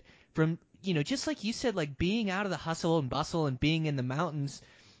benefit from, just like you said, like being out of the hustle and bustle and being in the mountains.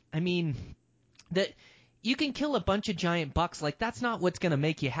 I mean, that you can kill a bunch of giant bucks. Like, that's not what's going to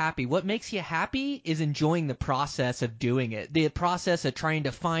make you happy. What makes you happy is enjoying the process of doing it, the process of trying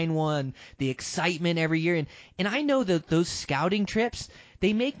to find one, the excitement every year. And I know that those scouting trips,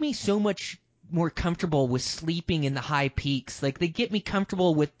 they make me so much more comfortable with sleeping in the high peaks. Like, they get me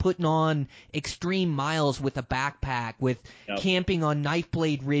comfortable with putting on extreme miles with a backpack, with camping on knife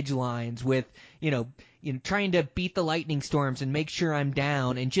blade ridge lines, with, trying to beat the lightning storms and make sure I'm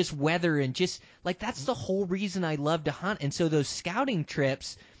down, and just weather, and just, like, that's the whole reason I love to hunt. And so those scouting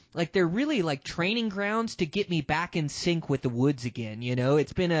trips, like, they're really like training grounds to get me back in sync with the woods again.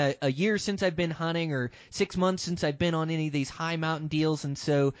 It's been a year since I've been hunting, or 6 months since I've been on any of these high mountain deals. And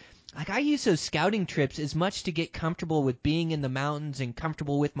so, like, I use those scouting trips as much to get comfortable with being in the mountains and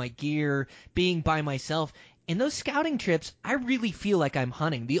comfortable with my gear, being by myself. In those scouting trips, I really feel like I'm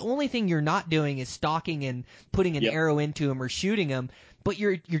hunting. The only thing you're not doing is stalking and putting an arrow into them or shooting them. But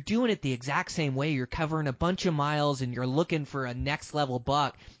you're doing it the exact same way. You're covering a bunch of miles and you're looking for a next level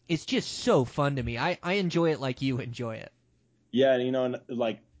buck. It's just so fun to me. I enjoy it like you enjoy it. Yeah, and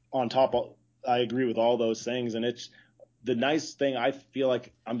like on top of, I agree with all those things, and it's the nice thing. I feel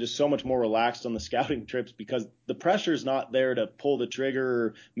like I'm just so much more relaxed on the scouting trips because the pressure's not there to pull the trigger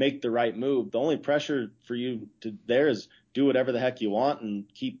or make the right move. The only pressure for you to there is do whatever the heck you want and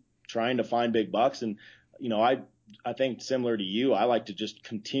keep trying to find big bucks. And I think similar to you, I like to just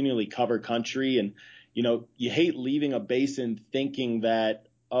continually cover country, and you hate leaving a basin thinking that,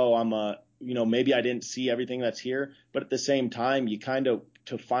 maybe I didn't see everything that's here, but at the same time, you kind of,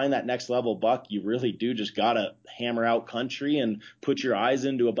 to find that next level buck, you really do just gotta hammer out country and put your eyes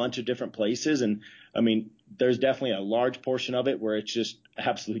into a bunch of different places. And I mean, there's definitely a large portion of it where it's just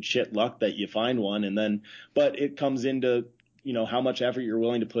absolute shit luck that you find one, but it comes into how much effort you're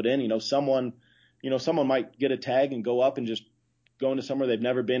willing to put in. Someone might get a tag and go up and just go into somewhere they've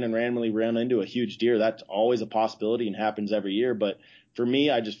never been and randomly run into a huge deer. That's always a possibility and happens every year. But for me,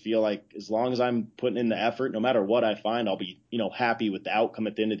 I just feel like as long as I'm putting in the effort, no matter what I find, I'll be, happy with the outcome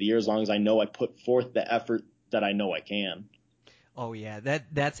at the end of the year, as long as I know I put forth the effort that I know I can. Oh yeah,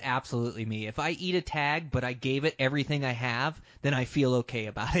 that's absolutely me. If I eat a tag, but I gave it everything I have, then I feel okay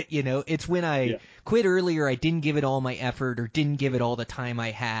about it. It's when I quit earlier, I didn't give it all my effort or didn't give it all the time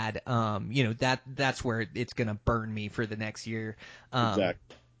I had. That's where it's gonna burn me for the next year.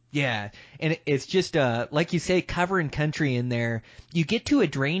 Exactly. Yeah, and it's just like you say, covering country in there. You get to a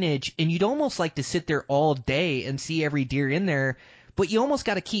drainage, and you'd almost like to sit there all day and see every deer in there. But you almost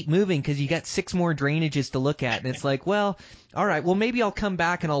got to keep moving because you got 6 more drainages to look at. And it's like, well, all right, well, maybe I'll come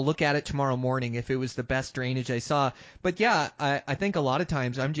back and I'll look at it tomorrow morning if it was the best drainage I saw. But yeah, I think a lot of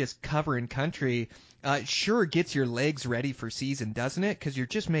times I'm just covering country. Sure gets your legs ready for season, doesn't it? Because you're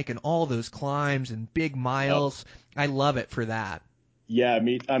just making all those climbs and big miles. Yep. I love it for that. Yeah, I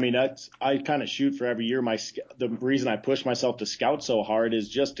mean I kind of shoot for every year. The reason I push myself to scout so hard is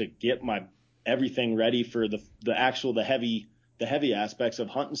just to get my everything ready for the heavy aspects of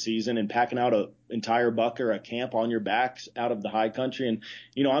hunting season and packing out a entire buck or a camp on your backs out of the high country. And,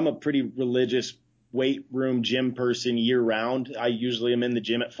 I'm a pretty religious weight room gym person year round. I usually am in the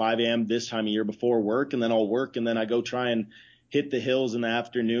gym at 5 a.m. this time of year before work, and then I'll work, and then I go try and hit the hills in the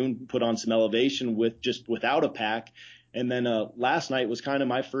afternoon, put on some elevation without a pack. And then, last night was kind of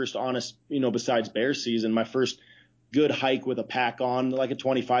my first honest, besides bear season, my first good hike with a pack on, like a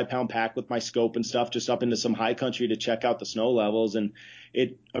 25-pound pack with my scope and stuff, just up into some high country to check out the snow levels. And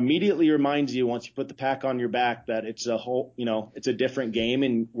it immediately reminds you, once you put the pack on your back, that it's it's a different game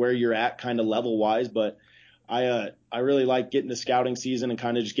and where you're at kind of level wise. But I really like getting the scouting season and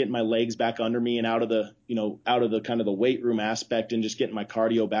kind of just getting my legs back under me and out of the kind of the weight room aspect and just getting my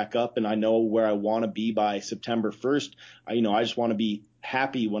cardio back up. And I know where I want to be by September 1st. I just want to be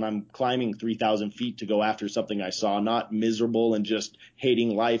happy when I'm climbing 3,000 feet to go after something I saw, not miserable and just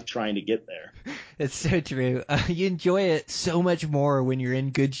hating life trying to get there. It's so true. You enjoy it so much more when you're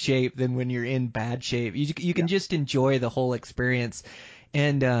in good shape than when you're in bad shape. You can just enjoy the whole experience.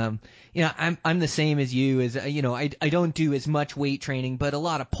 And I'm the same as you. As I don't do as much weight training, but a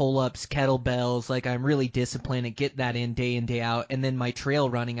lot of pull-ups, kettlebells. Like, I'm really disciplined and get that in day out. And then my trail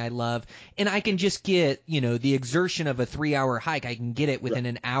running I love, and I can just get the exertion of a 3-hour hike. I can get it within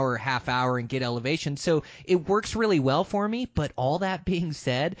an hour, half hour, and get elevation. So it works really well for me. But all that being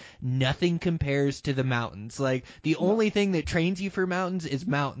said, nothing compares to the mountains. Like, the only thing that trains you for mountains is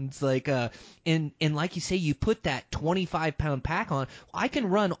mountains. Like and like you say, you put that 25-pound pack on. I can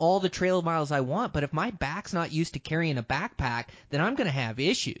run all the trail miles I want, but if my back's not used to carrying a backpack, then I'm going to have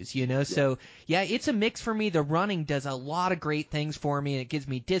issues, So, yeah, it's a mix for me. The running does a lot of great things for me, and it gives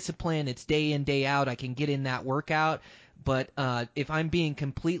me discipline. It's day in, day out. I can get in that workout. but if I'm being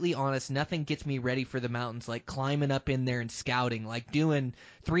completely honest, nothing gets me ready for the mountains like climbing up in there and scouting, like doing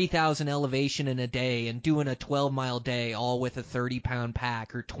 3,000 elevation in a day and doing a 12-mile day all with a 30-pound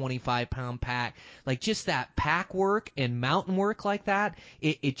pack or 25-pound pack. Like just that pack work and mountain work like that,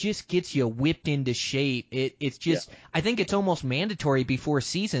 it just gets you whipped into shape. It's just, I think it's almost mandatory before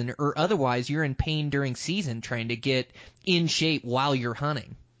season, or otherwise you're in pain during season trying to get in shape while you're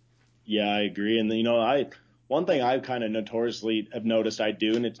hunting. Yeah, I agree. And one thing I kind of notoriously have noticed I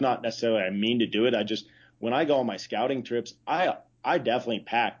do, and it's not necessarily I mean to do it. When I go on my scouting trips, I definitely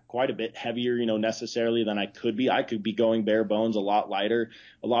pack quite a bit heavier, necessarily than I could be. I could be going bare bones a lot lighter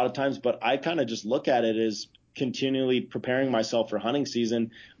a lot of times, but I kind of just look at it as continually preparing myself for hunting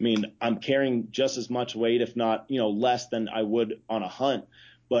season. I mean, I'm carrying just as much weight, if not, less than I would on a hunt,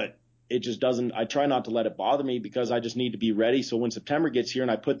 but it just doesn't, I try not to let it bother me because I just need to be ready. So when September gets here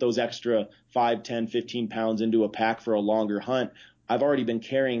and I put those extra 5, 10, 15 pounds into a pack for a longer hunt, I've already been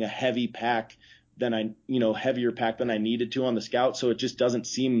carrying a heavy pack heavier pack than I needed to on the Scout. So it just doesn't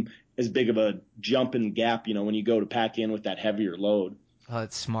seem as big of a jump in gap, when you go to pack in with that heavier load. Oh,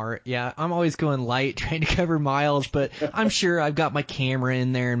 that's smart. Yeah, I'm always going light, trying to cover miles, but I'm sure I've got my camera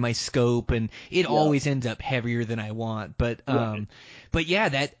in there and my scope, and it always ends up heavier than I want. But yeah,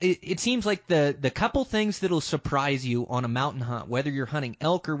 that it seems like the couple things that'll surprise you on a mountain hunt, whether you're hunting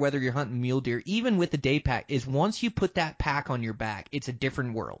elk or whether you're hunting mule deer, even with the day pack, is once you put that pack on your back, it's a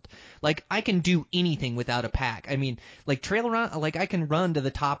different world. Like I can do anything without a pack. I mean, like trail run, like I can run to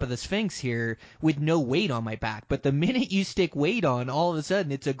the top of the Sphinx here with no weight on my back, but the minute you stick weight on, all of a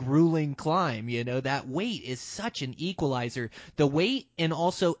sudden it's a grueling climb. That weight is such an equalizer. The weight and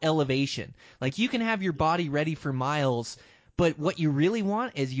also elevation. Like you can have your body ready for miles, but what you really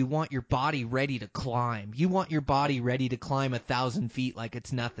want is you want your body ready to climb. You want your body ready to climb 1,000 feet like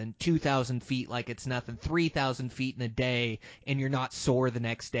it's nothing, 2,000 feet like it's nothing, 3,000 feet in a day, and you're not sore the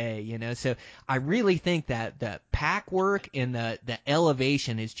next day, So I really think that the pack work and the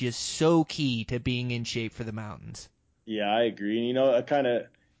elevation is just so key to being in shape for the mountains. Yeah, I agree. And,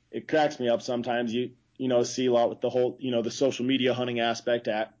 it cracks me up sometimes. You see a lot with the whole, the social media hunting aspect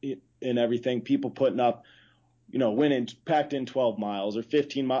and everything. People putting up, packed in 12 miles or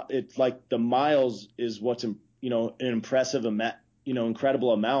 15 miles. It's like the miles is what's, an impressive amount,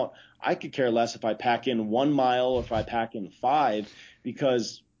 incredible amount. I could care less if I pack in 1 mile or if I pack in 5,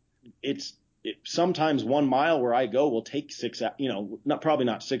 because sometimes 1 mile where I go will take probably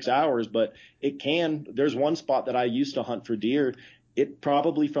not 6 hours, but it can. There's one spot that I used to hunt for deer. It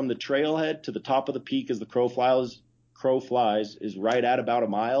probably from the trailhead to the top of the peak as the crow flies is right at about a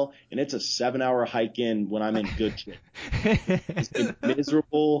mile, and it's a 7-hour hike in when I'm in good shape. It's a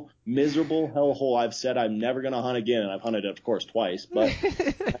miserable hellhole. I've said I'm never going to hunt again, and I've hunted it, of course, twice. But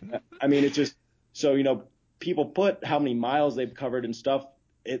I mean, it's just so people put how many miles they've covered and stuff.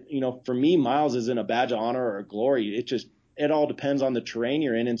 For me, miles isn't a badge of honor or a glory. It all depends on the terrain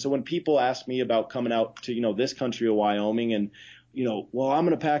you're in. And so when people ask me about coming out to this country of Wyoming and well, I'm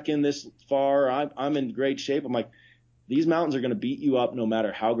going to pack in this far, I'm in great shape. I'm like, these mountains are going to beat you up no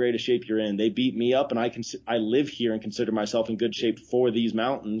matter how great a shape you're in. They beat me up, and I live here and consider myself in good shape for these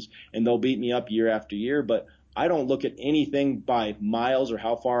mountains, and they'll beat me up year after year. But I don't look at anything by miles or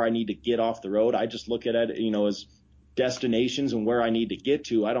how far I need to get off the road. I just look at it, as destinations and where I need to get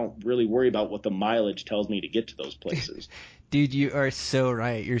to. I don't really worry about what the mileage tells me to get to those places. Dude, you are so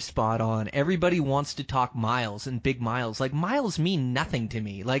right. You're spot on. Everybody wants to talk miles and big miles. Like, miles mean nothing to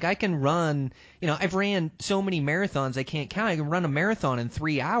me. Like, I can run, I've ran so many marathons I can't count. I can run a marathon in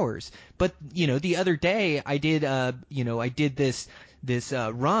 3 hours. But, the other day I did, this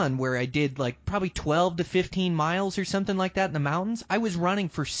run where I did like probably 12 to 15 miles or something like that in the mountains. I was running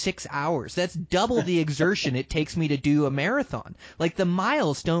for 6 hours. That's double the exertion it takes me to do a marathon. Like the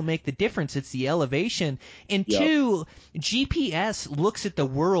miles don't make the difference. It's the elevation. And two, GPS looks at the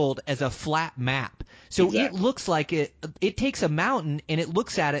world as a flat map. So It looks like it takes a mountain and it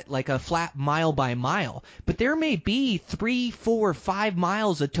looks at it like a flat mile by mile. But there may be 3, 4, 5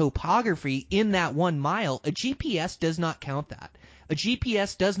 miles of topography in that 1 mile. A GPS does not count that. A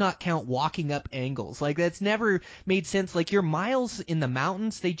GPS does not count walking up angles. Like, that's never made sense. Like, your miles in the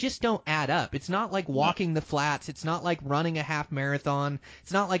mountains, they just don't add up. It's not like walking the flats. It's not like running a half marathon.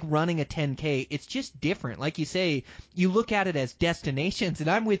 It's not like running a 10K. It's just different. Like you say, you look at it as destinations, and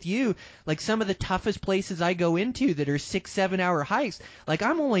I'm with you. Like, some of the toughest places I go into that are 6-7 hour hikes, like,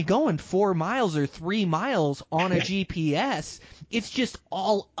 I'm only going 4 miles or 3 miles on a GPS. It's just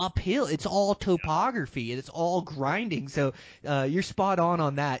all uphill. It's all topography. It's all grinding. So, you're you're spot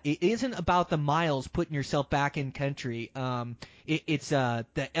on that. It isn't about the miles putting yourself back in country. It's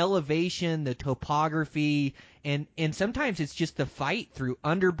the elevation, the topography, and sometimes it's just the fight through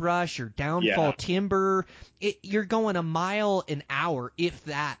underbrush or downfall timber. You're going a mile an hour, if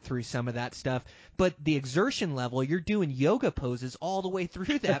that, through some of that stuff. But the exertion level, you're doing yoga poses all the way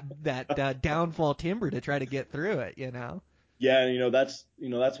through that downfall timber to try to get through it, you know? Yeah, that's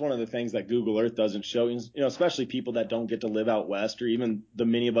one of the things that Google Earth doesn't show. Especially people that don't get to live out west, or even the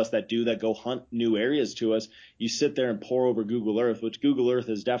many of us that do, that go hunt new areas to us. You sit there and pore over Google Earth, which Google Earth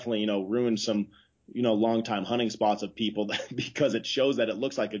has definitely ruined some long time hunting spots of people because it shows that it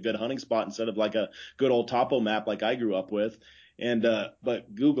looks like a good hunting spot instead of like a good old topo map like I grew up with. And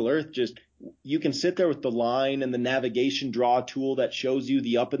but Google Earth, you can sit there with the line and the navigation draw tool that shows you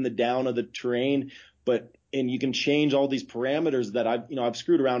the up and the down of the terrain, and you can change all these parameters that I've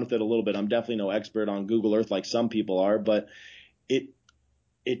screwed around with it a little bit. I'm definitely no expert on Google Earth like some people are, but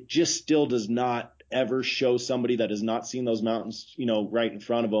it just still does not ever show somebody that has not seen those mountains, right in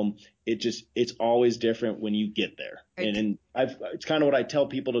front of them. It's always different when you get there. And it's kind of what I tell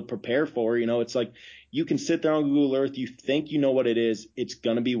people to prepare for. It's like you can sit there on Google Earth, you think you know what it is. It's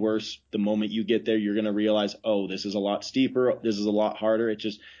going to be worse. The moment you get there, you're going to realize, oh, this is a lot steeper. This is a lot harder.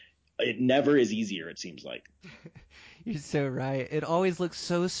 It never is easier, it seems like. You're so right. It always looks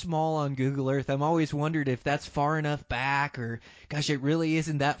so small on Google Earth. I'm always wondered if that's far enough back, or gosh, it really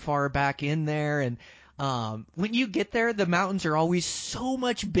isn't that far back in there. And when you get there, the mountains are always so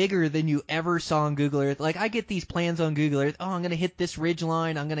much bigger than you ever saw on Google Earth. Like, I get these plans on Google Earth. Oh, I'm going to hit this ridge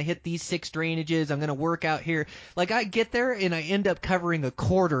line. I'm going to hit these 6 drainages. I'm going to work out here. Like, I get there and I end up covering a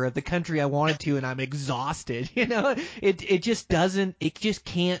quarter of the country I wanted to, and I'm exhausted. It just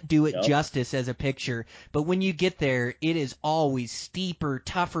can't do it justice as a picture. But when you get there, it is always steeper,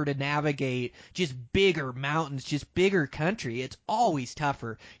 tougher to navigate, just bigger mountains, just bigger country. It's always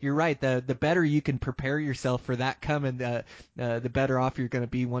tougher. You're right. The better you can prepare yourself for that coming, the better off you're going to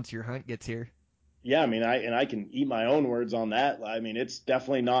be once your hunt gets here. Yeah, I mean, I can eat my own words on that. I mean, it's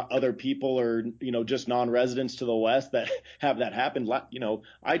definitely not other people or just non-residents to the west that have that happen.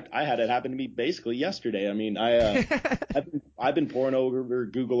 I had it happen to me basically yesterday. I mean, I've been poring over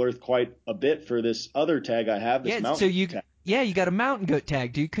Google Earth quite a bit for this other tag I have. This mountain tag. Yeah, you got a mountain goat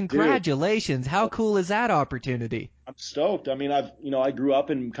tag, dude. Congratulations! Dude. How cool is that opportunity? I'm stoked. I mean, I grew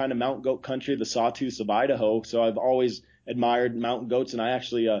up in kind of mountain goat country, the sawtooths of Idaho, so I've always admired mountain goats. And I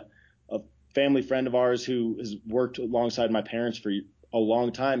actually a family friend of ours who has worked alongside my parents for a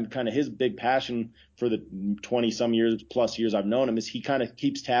long time, kind of his big passion for the 20 some years plus years I've known him is he kind of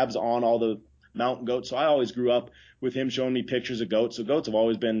keeps tabs on all the mountain goats. So I always grew up with him showing me pictures of goats. So goats have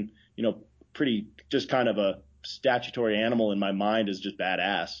always been, pretty just kind of a statutory animal in my mind, is just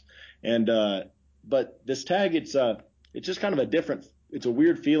badass. And but this tag, it's just kind of it's a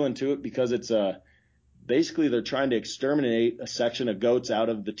weird feeling to it, because it's basically they're trying to exterminate a section of goats out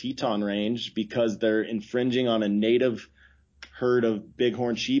of the Teton Range because they're infringing on a native herd of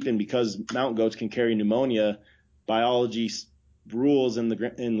bighorn sheep. And because mountain goats can carry pneumonia, biology rules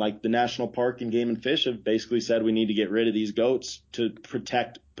in like the national park and Game and Fish have basically said we need to get rid of these goats to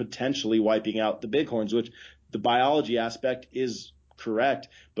protect potentially wiping out the bighorns, which the biology aspect is correct.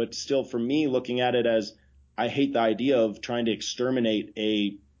 But still, for me, looking at it as, I hate the idea of trying to exterminate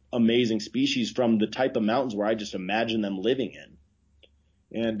a amazing species from the type of mountains where I just imagine them living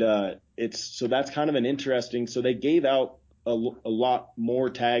in. And so that's kind of an interesting. So they gave out a lot more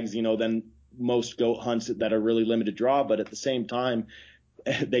tags, than most goat hunts that are really limited draw. But at the same time,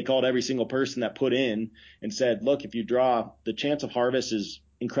 they called every single person that put in and said, look, if you draw, the chance of harvest is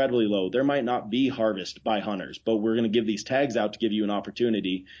incredibly low. There might not be harvest by hunters, but we're going to give these tags out to give you an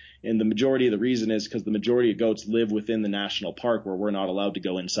opportunity. And the majority of the reason is because the majority of goats live within the national park, where we're not allowed to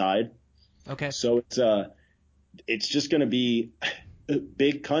go inside. Okay. So it's just going to be a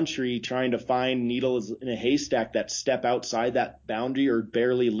big country trying to find needles in a haystack that step outside that boundary or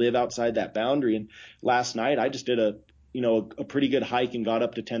barely live outside that boundary. And last night I just did a pretty good hike and got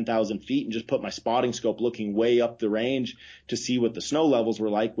up to 10,000 feet and just put my spotting scope looking way up the range to see what the snow levels were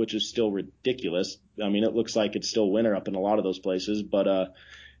like, which is still ridiculous. I mean, it looks like it's still winter up in a lot of those places, but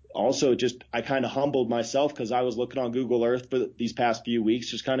also I kind of humbled myself, because I was looking on Google Earth for these past few weeks,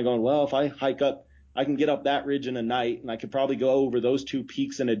 just kind of going, well, if I hike up, I can get up that ridge in a night, and I could probably go over those 2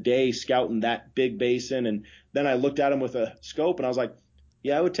 peaks in a day scouting that big basin. And then I looked at them with a scope and I was like,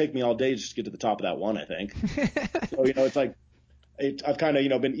 yeah, it would take me all day just to get to the top of that one, I think. So, it's like I've kind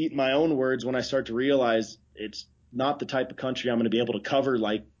of, been eating my own words when I start to realize it's not the type of country I'm going to be able to cover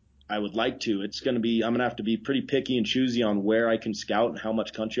like I would like to. I'm going to have to be pretty picky and choosy on where I can scout and how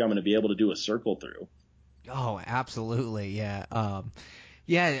much country I'm going to be able to do a circle through. Oh, absolutely. Yeah.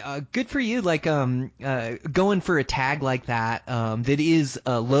 Good for you. Like, going for a tag like that, that is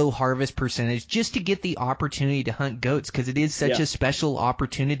a low harvest percentage just to get the opportunity to hunt goats, because it is such a special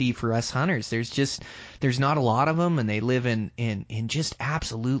opportunity for us hunters. There's not a lot of them, and they live in just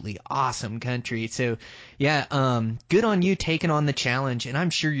absolutely awesome country. So, yeah, good on you taking on the challenge, and I'm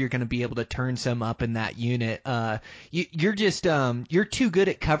sure you're going to be able to turn some up in that unit. You're just, you're too good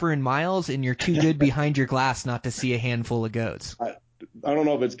at covering miles, and you're too good behind your glass not to see a handful of goats. I don't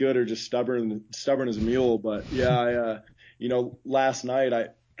know if it's good or just stubborn as a mule, but yeah, last night I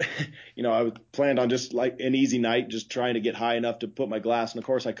was planned on just like an easy night, just trying to get high enough to put my glass. And of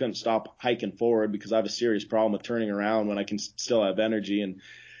course I couldn't stop hiking forward because I have a serious problem with turning around when I can still have energy. And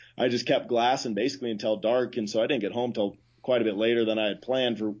I just kept glassing basically until dark. And so I didn't get home till quite a bit later than I had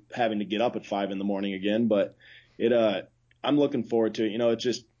planned, for having to get up at 5 a.m. again. But I'm looking forward to it.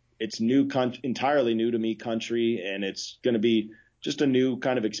 It's new, entirely new to me country, and it's going to be just a new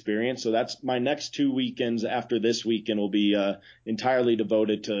kind of experience. So that's my next 2 weekends after this weekend will be entirely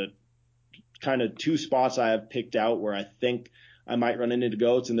devoted to kind of 2 spots I have picked out where I think I might run into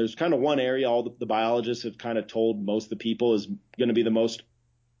goats. And there's kind of one area all the biologists have kind of told most of the people is going to be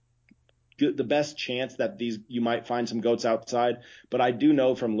the best chance that you might find some goats outside. But I do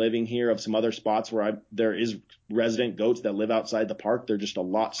know from living here of some other spots where there is resident goats that live outside the park. They're just a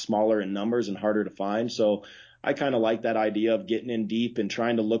lot smaller in numbers and harder to find. So I kind of like that idea of getting in deep and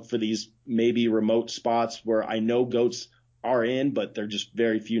trying to look for these maybe remote spots where I know goats are in, but they're just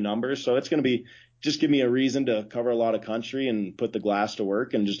very few numbers. So it's going to be just give me a reason to cover a lot of country and put the glass to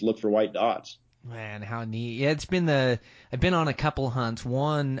work and just look for white dots. Man, how neat. Yeah, I've been on a couple hunts.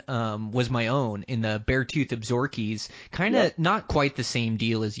 One was my own in the Beartooth Absarokas. Kind of not quite the same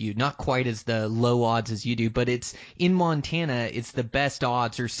deal as you, not quite as the low odds as you do, but it's in Montana, it's the best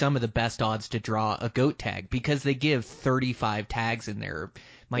odds, or some of the best odds, to draw a goat tag, because they give 35 tags in there.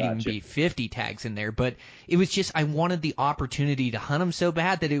 Might even be 50 tags in there. But it was just, I wanted the opportunity to hunt them so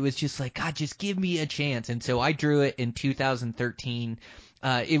bad that it was just like, God, just give me a chance. And so I drew it in 2013.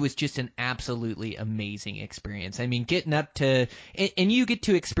 It was just an absolutely amazing experience. I mean, getting up to, and you get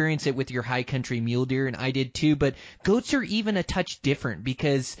to experience it with your high country mule deer, and I did too, but goats are even a touch different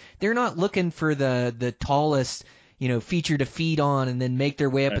because they're not looking for the tallest, feature to feed on and then make their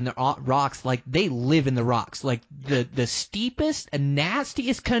way up in the rocks. Like, they live in the rocks. Like, the steepest and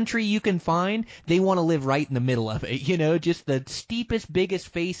nastiest country you can find, they want to live right in the middle of it. Just the steepest, biggest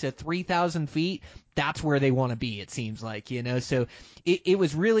face at 3,000 feet. That's where they want to be, it seems like, So it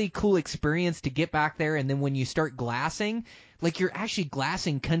was really cool experience to get back there. And then when you start glassing, like, you're actually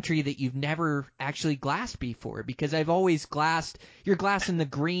glassing country that you've never actually glassed before, because I've always you're glassing the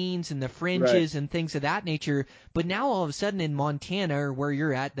greens and the fringes and things of that nature. But now all of a sudden in Montana, or where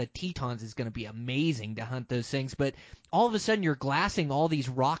you're at, the Tetons is going to be amazing to hunt those things. But all of a sudden you're glassing all these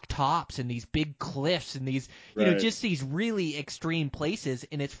rock tops and these big cliffs and these, just these really extreme places.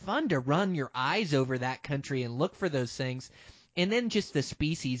 And it's fun to run your eyes over that country and look for those things. And then just the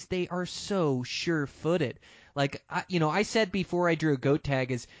species, they are so sure-footed. Like, I said before I drew a goat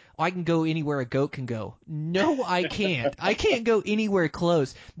tag is, I can go anywhere a goat can go. No, I can't. I can't go anywhere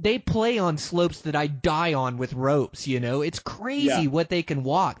close. They play on slopes that I die on with ropes, It's crazy what they can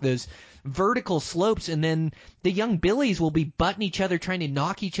walk, those vertical slopes, and then the young billies will be butting each other, trying to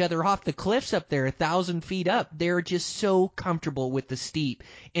knock each other off the cliffs up there 1,000 feet up. They're just so comfortable with the steep.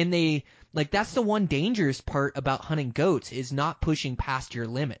 And that's the one dangerous part about hunting goats, is not pushing past your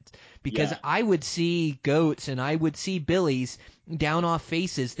limits. Because I would see goats and I would see billies down off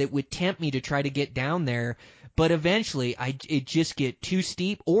faces that would tempt me to try to get down there. But eventually it'd just get too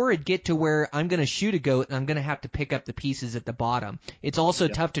steep, or it'd get to where I'm going to shoot a goat and I'm going to have to pick up the pieces at the bottom. It's also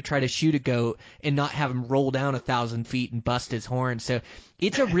tough to try to shoot a goat and not have him roll down 1,000 feet and bust his horn. So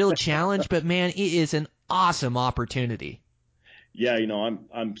it's a real challenge, but man, it is an awesome opportunity. Yeah,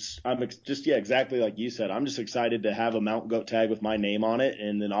 I'm just exactly like you said. I'm just excited to have a mountain goat tag with my name on it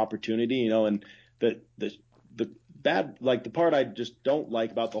and an opportunity, and the bad, like, the part I just don't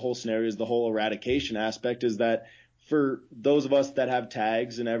like about the whole scenario is the whole eradication aspect, is that for those of us that have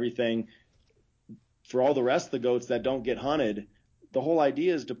tags and everything, for all the rest of the goats that don't get hunted, the whole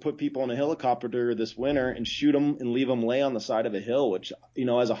idea is to put people in a helicopter this winter and shoot them and leave them lay on the side of a hill, which,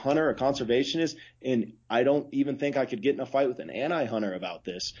 as a hunter, a conservationist, and I don't even think I could get in a fight with an anti-hunter about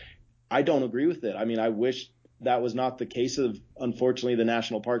this. I don't agree with it. I mean, I wish that was not the case of, unfortunately, the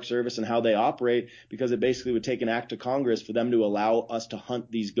National Park Service and how they operate, because it basically would take an act of Congress for them to allow us to hunt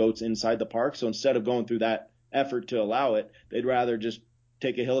these goats inside the park. So instead of going through that effort to allow it, they'd rather just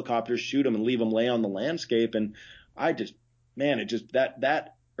take a helicopter, shoot them, and leave them lay on the landscape. And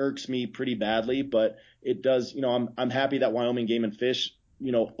that irks me pretty badly, but it does, I'm happy that Wyoming Game and Fish,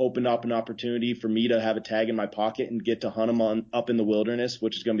 opened up an opportunity for me to have a tag in my pocket and get to hunt them up in the wilderness,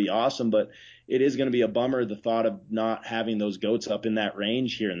 which is going to be awesome. But it is going to be a bummer, the thought of not having those goats up in that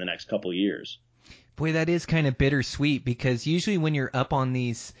range here in the next couple of years. Boy, that is kind of bittersweet, because usually when you're up on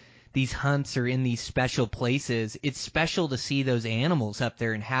these hunts or in these special places, it's special to see those animals up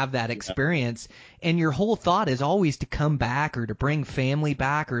there and have that experience. And your whole thought is always to come back or to bring family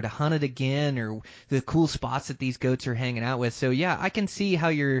back or to hunt it again, or the cool spots that these goats are hanging out with. So yeah, I can see how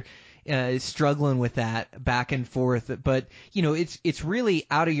you're struggling with that back and forth, but it's really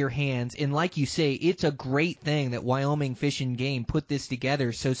out of your hands. And like you say, it's a great thing that Wyoming Fish and Game put this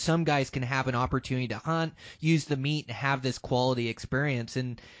together so some guys can have an opportunity to hunt, use the meat, and have this quality experience.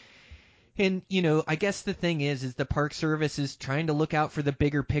 And I guess the thing is the Park Service is trying to look out for the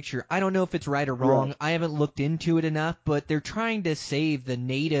bigger picture. I don't know if it's right or wrong. Right. I haven't looked into it enough, but they're trying to save the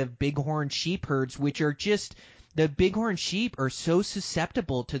native bighorn sheep herds, which are just, the bighorn sheep are so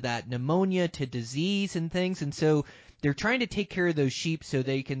susceptible to that pneumonia, to disease and things. And so they're trying to take care of those sheep so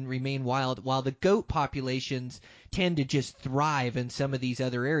they can remain wild, while the goat populations tend to just thrive in some of these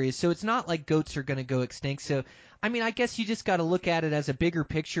other areas. So it's not like goats are going to go extinct. So I mean, I guess you just got to look at it as a bigger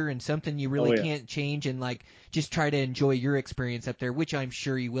picture and something you really can't change, and like just try to enjoy your experience up there, which I'm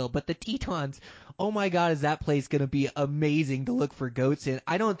sure you will. But the Tetons, oh my God, is that place going to be amazing to look for goats in?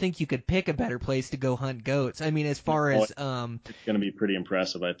 I don't think you could pick a better place to go hunt goats. I mean, as far as it's going to be pretty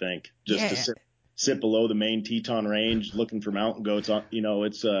impressive, I think, just to sit below the main Teton Range looking for mountain goats.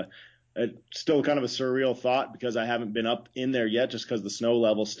 It's still kind of a surreal thought because I haven't been up in there yet, just because the snow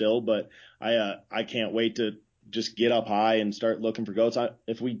level still. But I can't wait to just get up high and start looking for goats.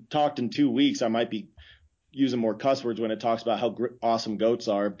 If we talked in 2 weeks, I might be using more cuss words when it talks about how awesome goats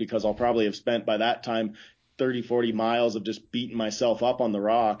are, because I'll probably have spent by that time 30, 40 miles of just beating myself up on the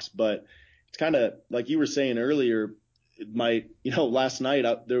rocks. But it's kind of like you were saying earlier, last night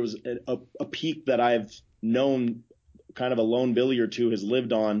there was a peak that I've known kind of a lone billy or two has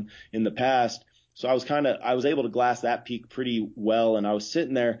lived on in the past. So I was able to glass that peak pretty well. And I'm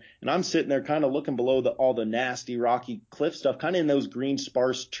sitting there kind of looking below all the nasty rocky cliff stuff, kind of in those green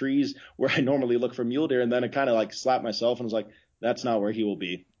sparse trees where I normally look for mule deer. And then I kind of like slapped myself and was like, that's not where he will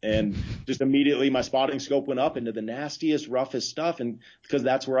be. And just immediately my spotting scope went up into the nastiest, roughest stuff. And because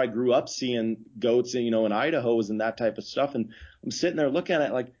that's where I grew up seeing goats, in Idaho and that type of stuff. And I'm sitting there looking at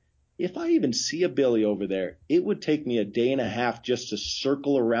it like, if I even see a billy over there, it would take me a day and a half just to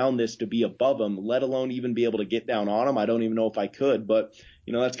circle around this to be above him, let alone even be able to get down on him. I don't even know if I could, but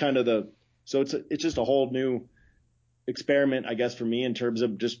that's kind of so it's just a whole new experiment, I guess, for me in terms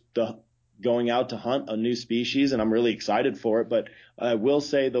of just going out to hunt a new species, and I'm really excited for it. But I will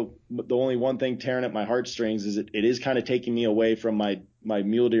say the only one thing tearing at my heartstrings is it is kind of taking me away from my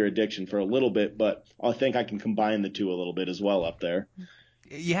mule deer addiction for a little bit, but I think I can combine the two a little bit as well up there.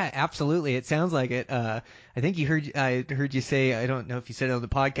 Yeah, absolutely. It sounds like it. I think I heard you say, I don't know if you said it on the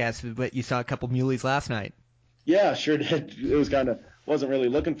podcast, but you saw a couple muleys last night. Yeah, sure did. It was wasn't really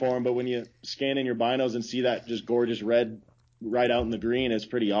looking for them, but when you scan in your binos and see that just gorgeous red right out in the green, it's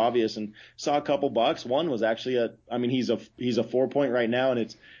pretty obvious. And saw a couple bucks. One was actually he's a 4-point right now, and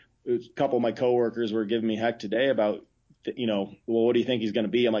it's a couple of my coworkers were giving me heck today about, well, what do you think he's going to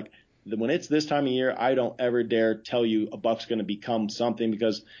be? I'm like, when it's this time of year, I don't ever dare tell you a buck's going to become something,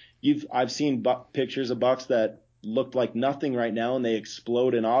 because I've seen pictures of bucks that looked like nothing right now and they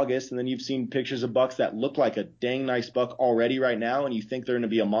explode in August, and then you've seen pictures of bucks that look like a dang nice buck already right now and you think they're going to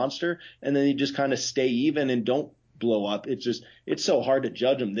be a monster, and then they just kind of stay even and don't blow up. It's so hard to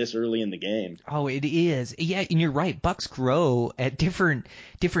judge them this early in the game. Oh, it is. Yeah, and you're right. Bucks grow at different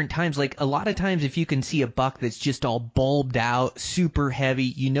times. Like a lot of times, if you can see a buck that's just all bulbed out, super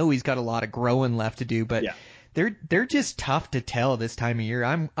heavy, he's got a lot of growing left to do. But they're just tough to tell this time of year.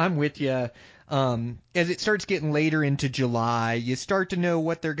 I'm with you. As it starts getting later into July, you start to know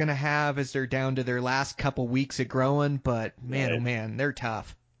what they're gonna have as they're down to their last couple weeks of growing. But man, oh man, they're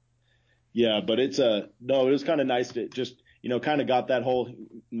tough. Yeah, but it was kind of nice to just, kind of got that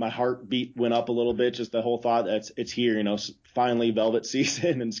my heartbeat went up a little bit, just the whole thought that it's here, finally velvet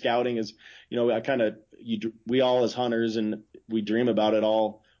season, and scouting is, we all as hunters, and we dream about it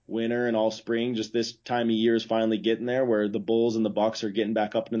all winter and all spring, just this time of year is finally getting there where the bulls and the bucks are getting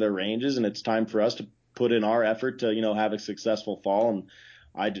back up into their ranges, and it's time for us to put in our effort to, have a successful fall. And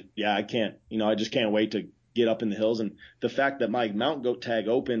I just can't wait to get up in the hills. And the fact that my mountain goat tag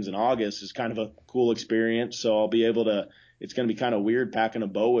opens in August is kind of a cool experience. So I'll be able to, it's going to be kind of weird packing a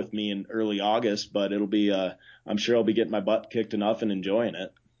bow with me in early August, but it'll be, I'm sure I'll be getting my butt kicked enough and enjoying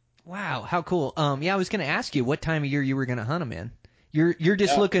it. Wow. How cool. Yeah, I was going to ask you what time of year you were going to hunt them in. You're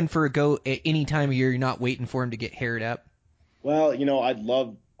just Yeah. looking for a goat at any time of year. You're not waiting for him to get haired up. Well, I'd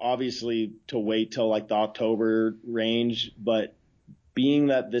love obviously to wait till like the October range, but being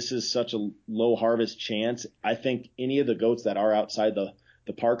that this is such a low harvest chance, I think any of the goats that are outside the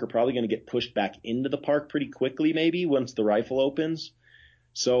park are probably going to get pushed back into the park pretty quickly, maybe once the rifle opens.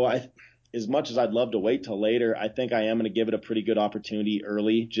 So as much as I'd love to wait till later, I think I am going to give it a pretty good opportunity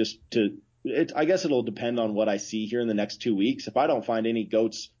early I guess it'll depend on what I see here in the next 2 weeks. If I don't find any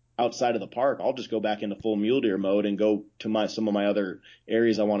goats outside of the park, I'll just go back into full mule deer mode and go to some of my other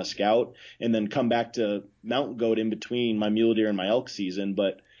areas I want to scout, and then come back to mountain goat in between my mule deer and my elk season.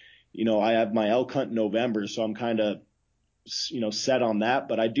 But, I have my elk hunt in November, so I'm kind of, set on that.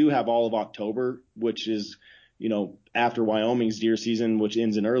 But I do have all of October, which is, after Wyoming's deer season, which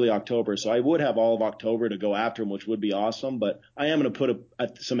ends in early October. So I would have all of October to go after them, which would be awesome. But I am going to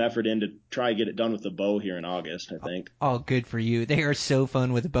put some effort in to try and get it done with the bow here in August, I think. Oh, good for you. They are so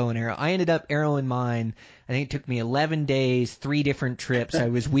fun with a bow and arrow. I ended up arrowing mine. I think it took me 11 days, 3 different trips. I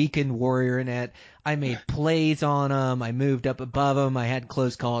was weekend warrioring it. I made plays on them. I moved up above them. I had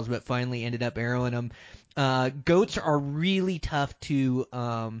close calls, but finally ended up arrowing them. Goats are really tough to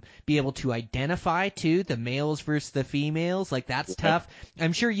be able to identify too, the males versus the females. Like, that's tough.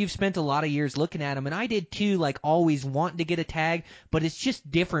 I'm sure you've spent a lot of years looking at them, and I did too, like always wanting to get a tag, but it's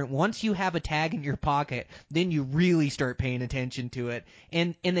just different. Once you have a tag in your pocket, then you really start paying attention to it.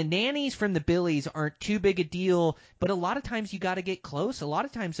 And the nannies from the billies aren't too big a deal, but a lot of times you got to get close. A lot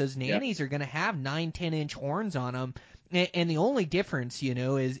of times those nannies are going to have 9-10 inch horns on them. And the only difference,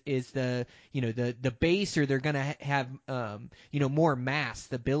 is the base, or they're gonna have more mass.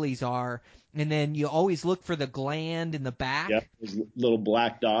 The billies are, and then you always look for the gland in the back. Yep, those little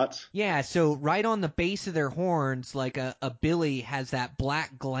black dots. Yeah, so right on the base of their horns, like a billy has that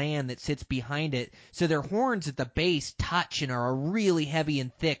black gland that sits behind it. So their horns at the base touch and are really heavy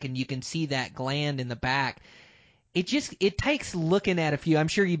and thick, and you can see that gland in the back. It takes looking at a few. I'm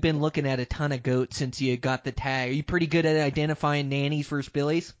sure you've been looking at a ton of goats since you got the tag. Are you pretty good at identifying nannies versus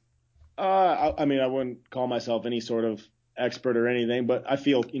billies? I mean, I wouldn't call myself any sort of expert or anything, but I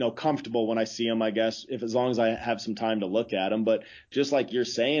feel, comfortable when I see them, I guess, as long as I have some time to look at them. But just like you're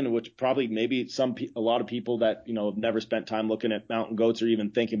saying, which probably maybe a lot of people that, have never spent time looking at mountain goats or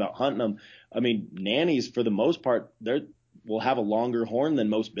even thinking about hunting them. I mean, nannies, for the most part, will have a longer horn than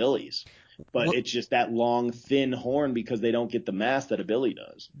most billies. But it's just that long, thin horn because they don't get the mass that a billy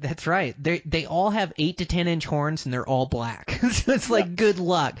does. That's right. They all have 8 to 10 inch horns, and they're all black. So it's like good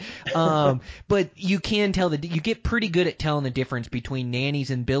luck. But you can tell you get pretty good at telling the difference between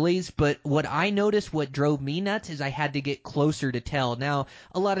nannies and billies. But what I noticed, what drove me nuts, is I had to get closer to tell. Now,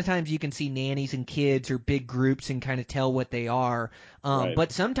 a lot of times you can see nannies and kids or big groups and kind of tell what they are. Right.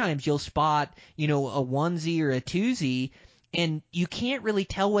 But sometimes you'll spot, a onesie or a twosie, and you can't really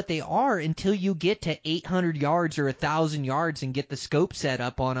tell what they are until you get to 800 yards or 1,000 yards and get the scope set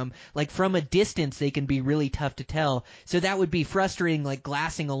up on them. Like, from a distance, they can be really tough to tell. So that would be frustrating, like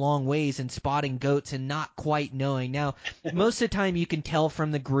glassing a long ways and spotting goats and not quite knowing. Now, most of the time you can tell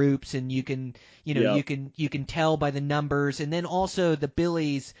from the groups, and you can, you can tell by the numbers. And then also the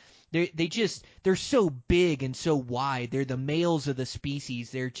billies, they're so big and so wide. They're the males of the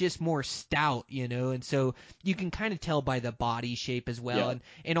species. They're just more stout, and so you can kind of tell by the body shape as well. Yeah.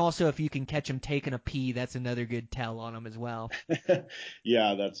 And also, if you can catch them taking a pee, that's another good tell on them as well.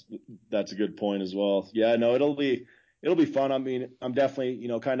 Yeah, that's a good point as well. Yeah, no, it'll be fun. I mean, I'm definitely,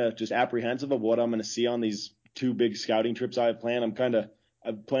 kind of just apprehensive of what I'm going to see on these 2 big scouting trips I have planned.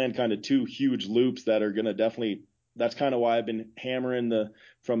 I've planned kind of 2 huge loops that are going to definitely. That's kind of why I've been hammering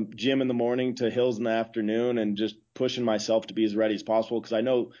from gym in the morning to hills in the afternoon, and just pushing myself to be as ready as possible. Cause I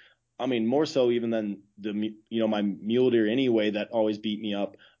know, I mean, more so even than my mule deer anyway, that always beat me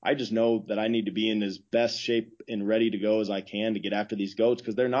up. I just know that I need to be in as best shape and ready to go as I can to get after these goats.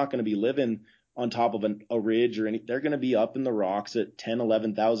 Cause they're not going to be living on top of a ridge or they're going to be up in the rocks at 10,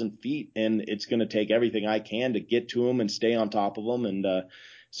 11,000 feet. And it's going to take everything I can to get to them and stay on top of them. And,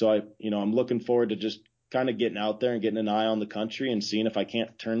 so I'm looking forward to just kind of getting out there and getting an eye on the country and seeing if I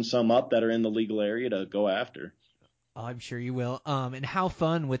can't turn some up that are in the legal area to go after. Oh, I'm sure you will. And how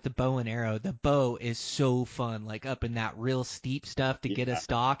fun with the bow and arrow. The bow is so fun, like up in that real steep stuff to get a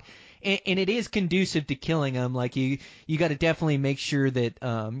stock. And it is conducive to killing them. Like, you got to definitely make sure that,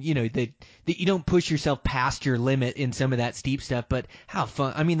 that you don't push yourself past your limit in some of that steep stuff. But how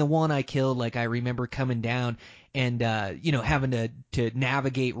fun. I mean, the one I killed, like, I remember coming down and, having to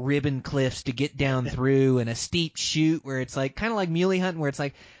navigate ribbon cliffs to get down through, and a steep chute where it's like, kind of like muley hunting, where it's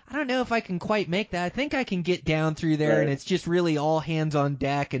like, I don't know if I can quite make that. I think I can get down through there. Right. And it's just really all hands on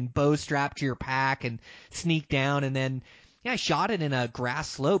deck and bow strapped to your pack and sneak down. And then Yeah, I shot it in a grass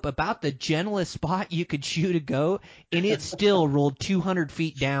slope, about the gentlest spot you could shoot a goat, and it still rolled 200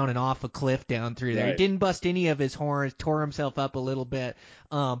 feet down and off a cliff down through there. It Right. didn't bust any of his horns, tore himself up a little bit,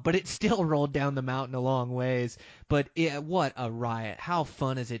 but it still rolled down the mountain a long ways. But what a riot. How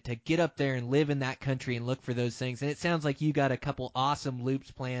fun is it to get up there and live in that country and look for those things? And it sounds like you got a couple awesome loops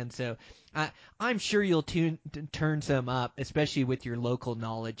planned, so I'm sure you'll turn some up, especially with your local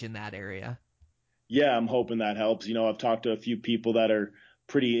knowledge in that area. Yeah, I'm hoping that helps. I've talked to a few people that are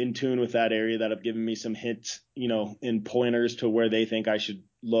pretty in tune with that area that have given me some hints, and pointers to where they think I should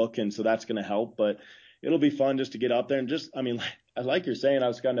look. And so that's going to help, but it'll be fun just to get up there and just, like you're saying, I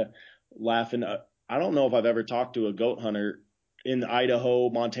was kind of laughing. I don't know if I've ever talked to a goat hunter in the Idaho,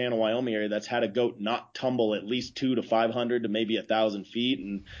 Montana, Wyoming area that's had a goat not tumble at least 200 to 500 to maybe 1,000 feet.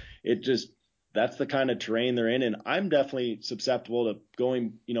 And it just, that's the kind of terrain they're in. And I'm definitely susceptible to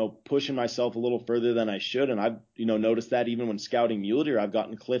going, pushing myself a little further than I should. And I've, noticed that even when scouting mule deer, I've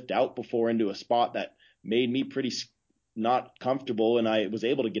gotten cliffed out before into a spot that made me pretty not comfortable. And I was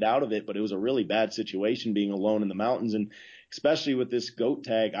able to get out of it, but it was a really bad situation being alone in the mountains. And especially with this goat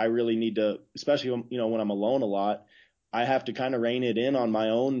tag, I really need to, especially, when I'm alone a lot, I have to kind of rein it in on my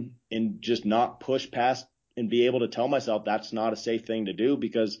own and just not push past and be able to tell myself that's not a safe thing to do,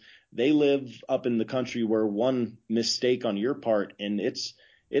 because they live up in the country where one mistake on your part, and it's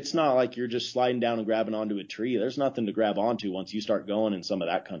not like you're just sliding down and grabbing onto a tree. There's nothing to grab onto once you start going in some of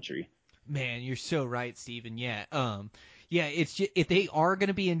that country. Man, you're so right, Steven. Yeah. Yeah, it's just, if they are going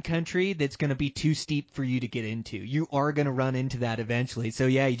to be in country that's going to be too steep for you to get into, you are going to run into that eventually. So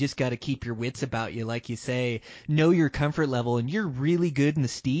yeah, you just got to keep your wits about you, like you say, know your comfort level, and you're really good in the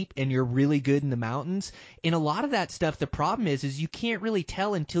steep and you're really good in the mountains. And a lot of that stuff, the problem is you can't really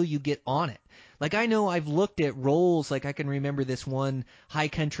tell until you get on it. Like, I know I've looked at rolls, like I can remember this one high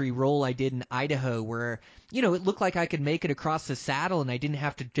country roll I did in Idaho where, it looked like I could make it across the saddle and I didn't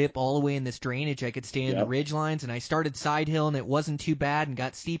have to dip all the way in this drainage. I could stay in the ridge lines, and I started side hill and it wasn't too bad and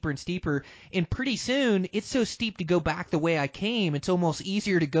got steeper and steeper. And pretty soon it's so steep to go back the way I came, it's almost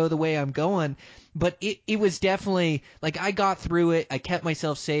easier to go the way I'm going. But it was definitely, like, I got through it. I kept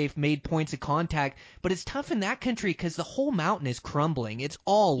myself safe, made points of contact. But it's tough in that country because the whole mountain is crumbling. It's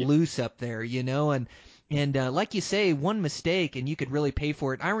all loose up there, and like you say, one mistake and you could really pay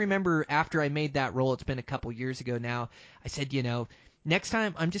for it. I remember after I made that roll, it's been a couple years ago now, I said, next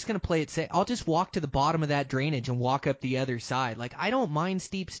time I'm just going to play it safe. I'll just walk to the bottom of that drainage and walk up the other side. Like, I don't mind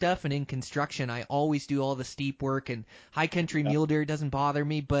steep stuff, and in construction I always do all the steep work, and high country mule deer doesn't bother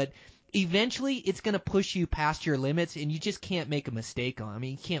me, but eventually it's going to push you past your limits, and you just can't make a mistake on. I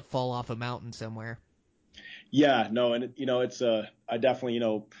mean, you can't fall off a mountain somewhere. Yeah, no, and it's I definitely,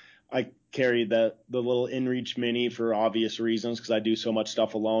 I carry the little InReach Mini for obvious reasons, because I do so much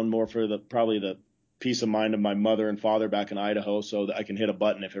stuff alone, more for probably the peace of mind of my mother and father back in Idaho, so that I can hit a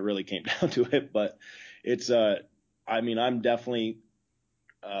button if it really came down to it. But it's I'm definitely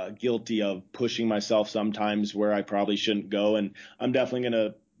guilty of pushing myself sometimes where I probably shouldn't go, and I'm definitely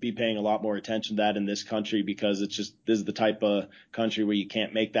going to be paying a lot more attention to that in this country, because it's just, this is the type of country where you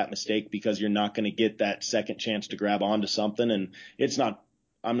can't make that mistake, because you're not going to get that second chance to grab onto something. And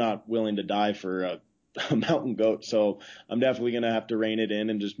I'm not willing to die for a mountain goat. So I'm definitely going to have to rein it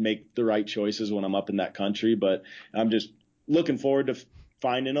in and just make the right choices when I'm up in that country. But I'm just looking forward to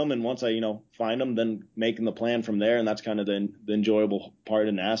finding them. And once I, find them, then making the plan from there. And that's kind of the enjoyable part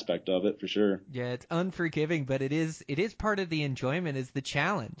and aspect of it, for sure. Yeah, it's unforgiving, but it is part of the enjoyment, is the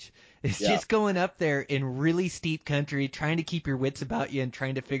challenge. It's just going up there in really steep country, trying to keep your wits about you and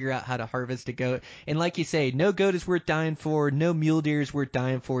trying to figure out how to harvest a goat. And like you say, no goat is worth dying for, no mule deer is worth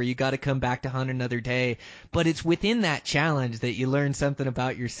dying for. You got to come back to hunt another day. But it's within that challenge that you learn something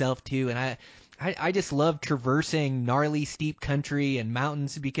about yourself too. And I just love traversing gnarly steep country and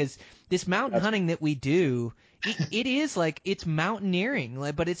mountains, because this mountain hunting that we do, it is like, it's mountaineering,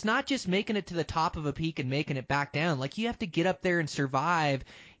 but it's not just making it to the top of a peak and making it back down. Like, you have to get up there and survive,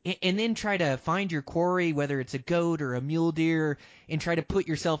 and then try to find your quarry, whether it's a goat or a mule deer, and try to put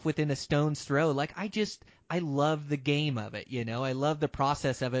yourself within a stone's throw. Like, I love the game of it, I love the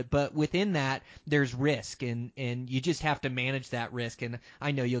process of it, but within that, there's risk, and you just have to manage that risk. And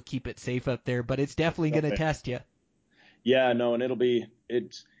I know you'll keep it safe up there, but it's definitely going to test you. Yeah, no, and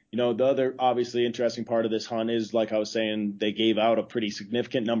it's, the other obviously interesting part of this hunt is, like I was saying, they gave out a pretty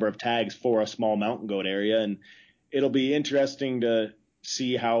significant number of tags for a small mountain goat area. And it'll be interesting to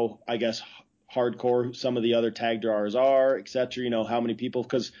see how, I guess, hardcore some of the other tag drawers are, et cetera, how many people,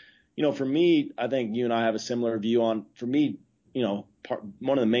 because, for me, I think you and I have a similar view on, for me,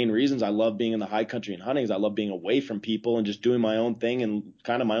 one of the main reasons I love being in the high country and hunting is I love being away from people and just doing my own thing and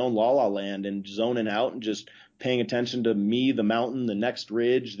kind of my own la la land and zoning out and just paying attention to me, the mountain, the next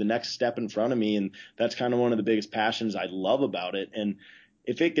ridge, the next step in front of me. And that's kind of one of the biggest passions I love about it. And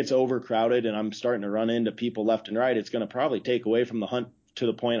if it gets overcrowded and I'm starting to run into people left and right, it's going to probably take away from the hunt to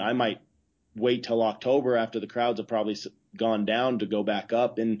the point I might wait till October after the crowds have probably gone down to go back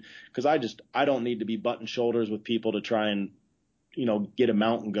up. And because I don't need to be button shoulders with people to try and, get a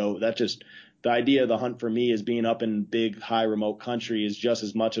mountain goat. That just, the idea of the hunt for me is being up in big, high, remote country is just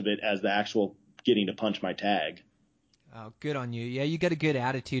as much of it as the actual getting to punch my tag. Oh, good on you. Yeah, you got a good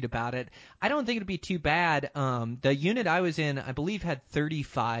attitude about it. I don't think it'd be too bad. The unit I was in, I believe, had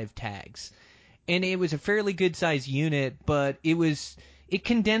 35 tags. And it was a fairly good sized unit, but it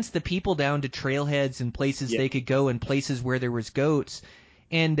condensed the people down to trailheads and places they could go and places where there was goats.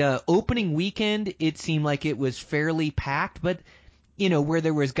 And opening weekend, it seemed like it was fairly packed, but where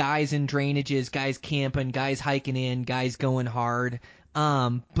there was guys in drainages, guys camping, guys hiking in, guys going hard.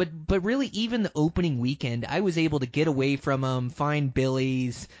 But really, even the opening weekend, I was able to get away from them, find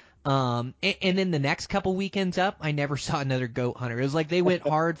billies. And then the next couple weekends up, I never saw another goat hunter. It was like they went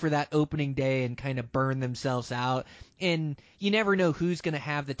hard for that opening day and kind of burned themselves out. And you never know who's going to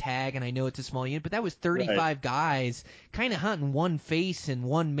have the tag, and I know it's a small unit, but that was 35 guys kind of hunting one face and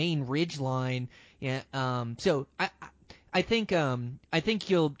one main ridge line. Yeah. So I think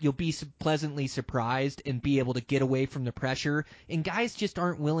you'll be pleasantly surprised and be able to get away from the pressure. And guys just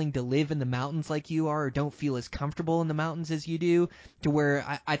aren't willing to live in the mountains like you are, or don't feel as comfortable in the mountains as you do. To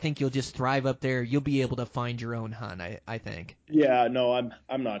where I think you'll just thrive up there. You'll be able to find your own hunt. I think. Yeah, no,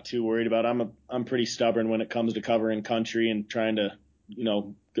 I'm not too worried about it. I'm pretty stubborn when it comes to covering country and trying to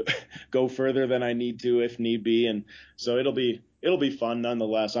go further than I need to if need be. And so it'll be fun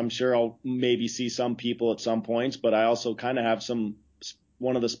nonetheless. I'm sure I'll maybe see some people at some points, but I also kind of have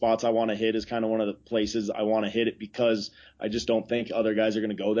one of the spots I want to hit is kind of one of the places I want to hit it because I just don't think other guys are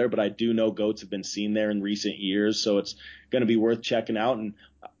going to go there, but I do know goats have been seen there in recent years. So it's going to be worth checking out. And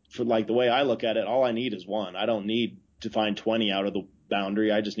for like the way I look at it, all I need is one. I don't need to find 20 out of the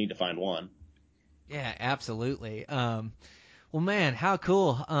boundary. I just need to find one. Yeah, absolutely. Well, man, how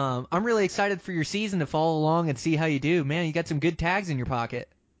cool. I'm really excited for your season to follow along and see how you do. Man, you got some good tags in your pocket.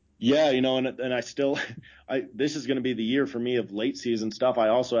 Yeah, and I still, this is going to be the year for me of late season stuff. I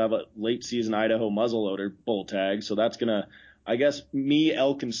also have a late season Idaho muzzleloader bull tag. So that's going to, I guess me,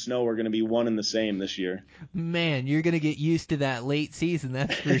 elk, and snow are going to be one and the same this year. Man, you're going to get used to that late season.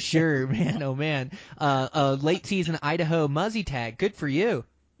 That's for sure, man. Oh, man. Late season Idaho muzzy tag. Good for you.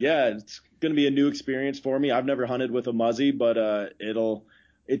 Yeah, it's going to be a new experience for me. I've never hunted with a muzzy, but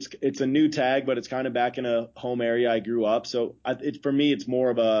it's a new tag, but it's kind of back in a home area I grew up. So for me, it's more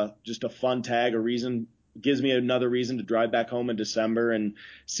of just a fun tag, gives me another reason to drive back home in December and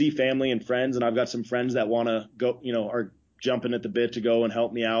see family and friends. And I've got some friends that want to go, are jumping at the bit to go and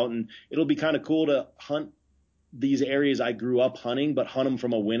help me out. And it'll be kind of cool to hunt these areas I grew up hunting, but hunt them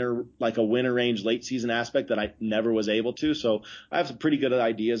from a winter range late season aspect that I never was able to. So I have some pretty good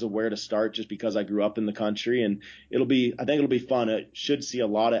ideas of where to start just because I grew up in the country, and I think it'll be fun. It should see a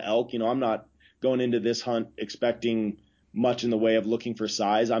lot of elk. I'm not going into this hunt expecting much in the way of looking for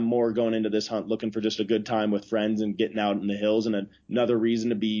size. I'm more going into this hunt looking for just a good time with friends and getting out in the hills and another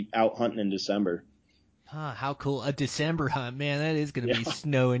reason to be out hunting in December. How cool. A December hunt, man. That is going to be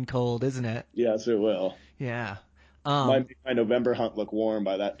snow and cold, isn't it? Yes, it will. Yeah. Might make my November hunt look warm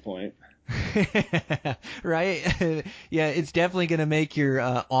by that point. Right? Yeah, it's definitely going to make your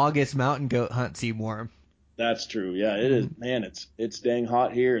August mountain goat hunt seem warm. That's true. Yeah, it is. Man, it's dang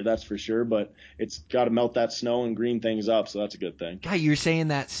hot here, that's for sure, but it's got to melt that snow and green things up, so that's a good thing. God, you're saying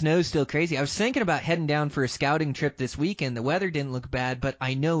that snow's still crazy. I was thinking about heading down for a scouting trip this weekend. The weather didn't look bad, but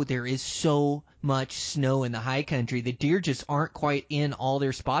I know there is so much snow in the high country. The deer just aren't quite in all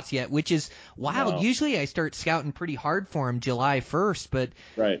their spots yet, which is wild. No. Usually I start scouting pretty hard for them July 1st, but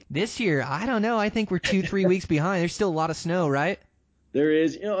this year, I don't know. I think we're 2-3 weeks behind. There's still a lot of snow, right? There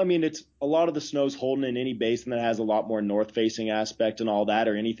is, it's a lot of the snow's holding in any basin that has a lot more north-facing aspect and all that,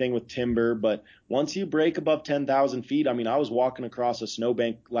 or anything with timber. But once you break above 10,000 feet, I was walking across a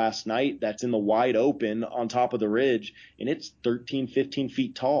snowbank last night that's in the wide open on top of the ridge, and it's 13, 15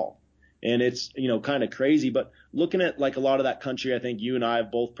 feet tall. And it's, kind of crazy. But looking at like a lot of that country, I think you and I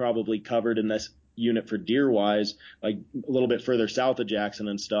have both probably covered in this unit for deer-wise, like a little bit further south of Jackson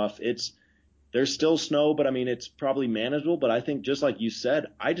and stuff. There's still snow, but it's probably manageable. But I think just like you said,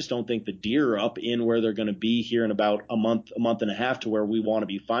 I just don't think the deer are up in where they're going to be here in about a month and a half to where we want to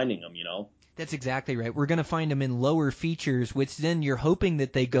be finding them, That's exactly right. We're going to find them in lower features, which then you're hoping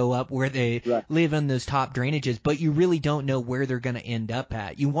that they go up where they Right. live in those top drainages, but you really don't know where they're going to end up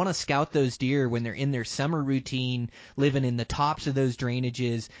at. You want to scout those deer when they're in their summer routine, living in the tops of those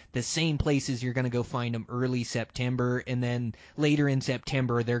drainages, the same places you're going to go find them early September, and then later in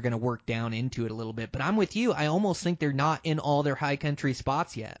September they're going to work down into it a little bit. But I'm with you. I almost think they're not in all their high country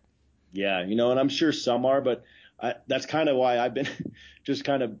spots yet. Yeah, and I'm sure some are, but that's kind of why I've been just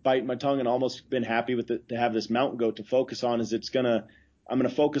kind of biting my tongue and almost been happy with it to have this mountain goat to focus on. Is I'm gonna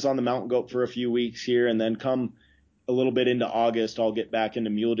focus on the mountain goat for a few weeks here, and then come a little bit into August, I'll get back into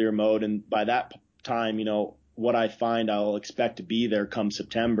mule deer mode, and by that time, what I find, I'll expect to be there come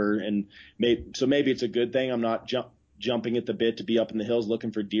September, and maybe it's a good thing I'm not jumping at the bit to be up in the hills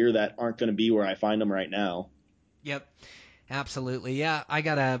looking for deer that aren't going to be where I find them right now. Yep. Absolutely. Yeah,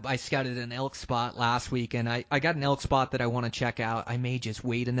 I scouted an elk spot last week, and I got an elk spot that I want to check out. I may just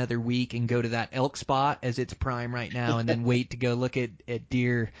wait another week and go to that elk spot as it's prime right now, and then wait to go look at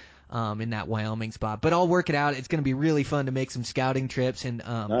deer in that Wyoming spot. But I'll work it out. It's going to be really fun to make some scouting trips, and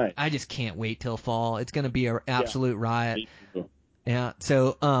Nice. I just can't wait till fall. It's going to be an absolute riot. Me too. Yeah.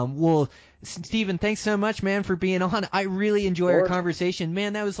 So, well, Stephen, thanks so much, man, for being on. I really enjoy our Lord. conversation.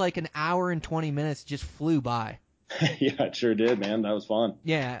 Man, that was like an hour and 20 minutes just flew by. Yeah, it sure did, man. That was fun.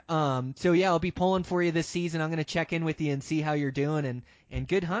 Yeah. So yeah, I'll be pulling for you this season. I'm gonna check in with you and see how you're doing. And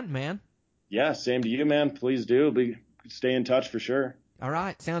good hunting, man. Yeah, same to you, man. Please do. Stay in touch for sure. All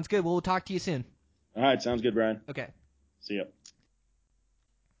right. Sounds good. Well, we'll talk to you soon. All right, sounds good, Brian. Okay. See ya.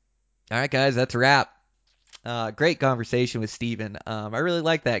 All right, guys, that's a wrap. Great conversation with Steven. I really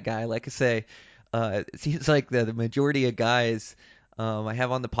like that guy. Like I say, it seems like the majority of guys I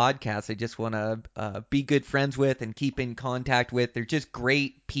have on the podcast, I just want to be good friends with and keep in contact with. They're just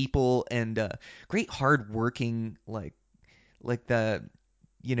great people and great hardworking, like the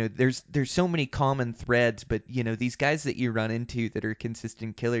there's so many common threads, but these guys that you run into that are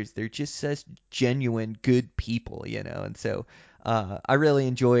consistent killers, they're just such genuine good people, and so I really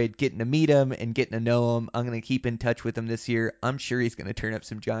enjoyed getting to meet him and getting to know him. I'm going to keep in touch with him this year. I'm sure he's going to turn up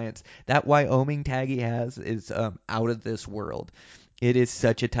some giants. That Wyoming tag he has is out of this world. It is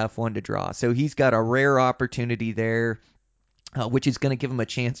such a tough one to draw. So he's got a rare opportunity there, which is going to give him a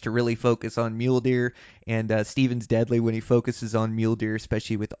chance to really focus on mule deer. And Steven's deadly when he focuses on mule deer,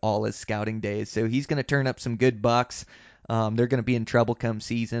 especially with all his scouting days. So he's going to turn up some good bucks. They're going to be in trouble come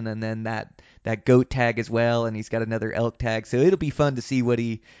season, and then that goat tag as well, and he's got another elk tag. So it'll be fun to see what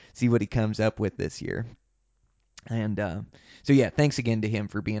he comes up with this year. And so yeah, thanks again to him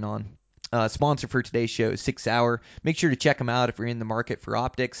for being on. Sponsor for today's show is 6 Hour. Make sure to check them out if you're in the market for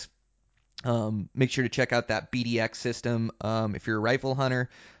optics. Make sure to check out that BDX system. If you're a rifle hunter,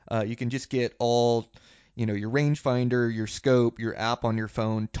 you can just get all, your rangefinder, your scope, your app on your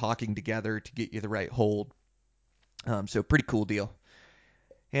phone talking together to get you the right hold. So pretty cool deal.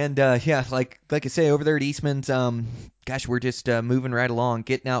 And yeah, like I say, over there at Eastman's, gosh, we're just moving right along,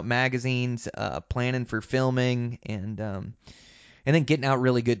 getting out magazines, planning for filming, and then getting out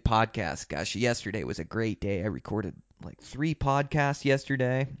really good podcasts. Gosh, yesterday was a great day. I recorded like 3 podcasts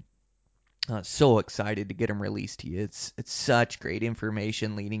yesterday. So excited to get them released to you. It's such great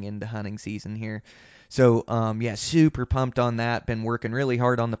information leading into hunting season here. So yeah, super pumped on that. Been working really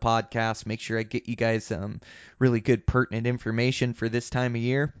hard on the podcast. Make sure I get you guys really good pertinent information for this time of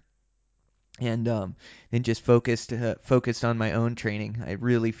year. And then just focused on my own training. I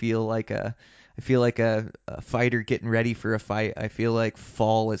really feel like a fighter getting ready for a fight. I feel like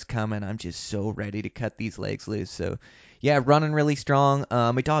fall is coming. I'm just so ready to cut these legs loose. So yeah, running really strong.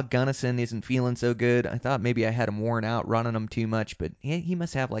 My dog Gunnison isn't feeling so good. I thought maybe I had him worn out running him too much, but he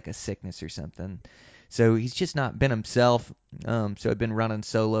must have like a sickness or something. So he's just not been himself. So I've been running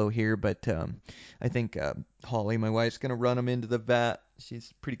solo here, but I think Holly, my wife's going to run him into the vet.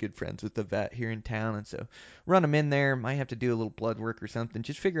 She's pretty good friends with the vet here in town, and so run him in there. Might have to do a little blood work or something.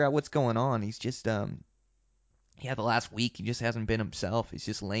 Just figure out what's going on. He's just the last week he just hasn't been himself. He's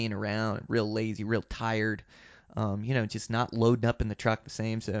just laying around, real lazy, real tired. Just not loading up in the truck the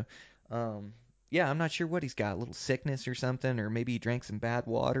same. So, yeah, I'm not sure what he's got, a little sickness or something, or maybe he drank some bad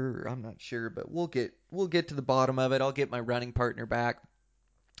water, or I'm not sure, but we'll get to the bottom of it. I'll get my running partner back.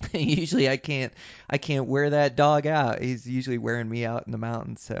 Usually I can't wear that dog out. He's usually wearing me out in the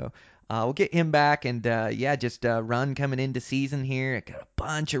mountains. So, we'll get him back and, just run coming into season here. I got a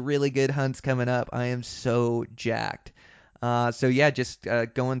bunch of really good hunts coming up. I am so jacked. So yeah, just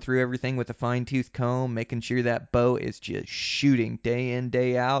going through everything with a fine-tooth comb, making sure that bow is just shooting day in,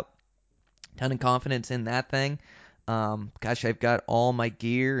 day out. Ton of confidence in that thing. Gosh, I've got all my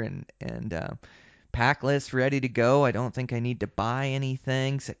gear and pack list ready to go. I don't think I need to buy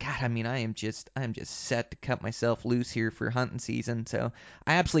anything. So, God, I mean, I am just set to cut myself loose here for hunting season. So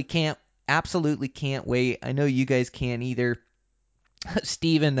I absolutely can't wait. I know you guys can't either.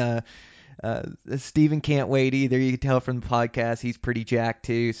 Steven can't wait either. You can tell from the podcast he's pretty jacked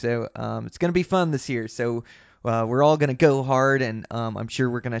too. So it's going to be fun this year. So we're all going to go hard, and I'm sure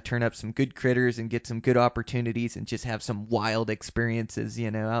we're going to turn up some good critters and get some good opportunities and just have some wild experiences,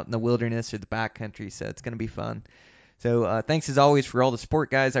 out in the wilderness or the backcountry. So it's going to be fun. So thanks as always for all the support,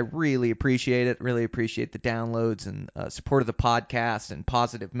 guys. I really appreciate it. Really appreciate the downloads and support of the podcast and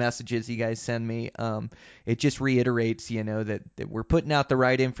positive messages you guys send me. It just reiterates, that we're putting out the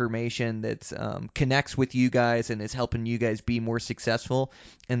right information that connects with you guys and is helping you guys be more successful.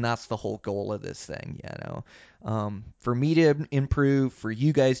 And that's the whole goal of this thing, for me to improve, for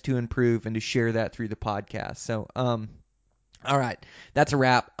you guys to improve, and to share that through the podcast. So, all right, that's a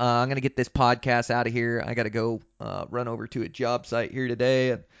wrap. I'm going to get this podcast out of here. I got to go run over to a job site here today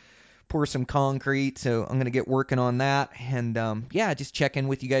and pour some concrete. So I'm going to get working on that. And, just check in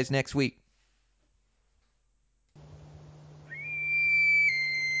with you guys next week.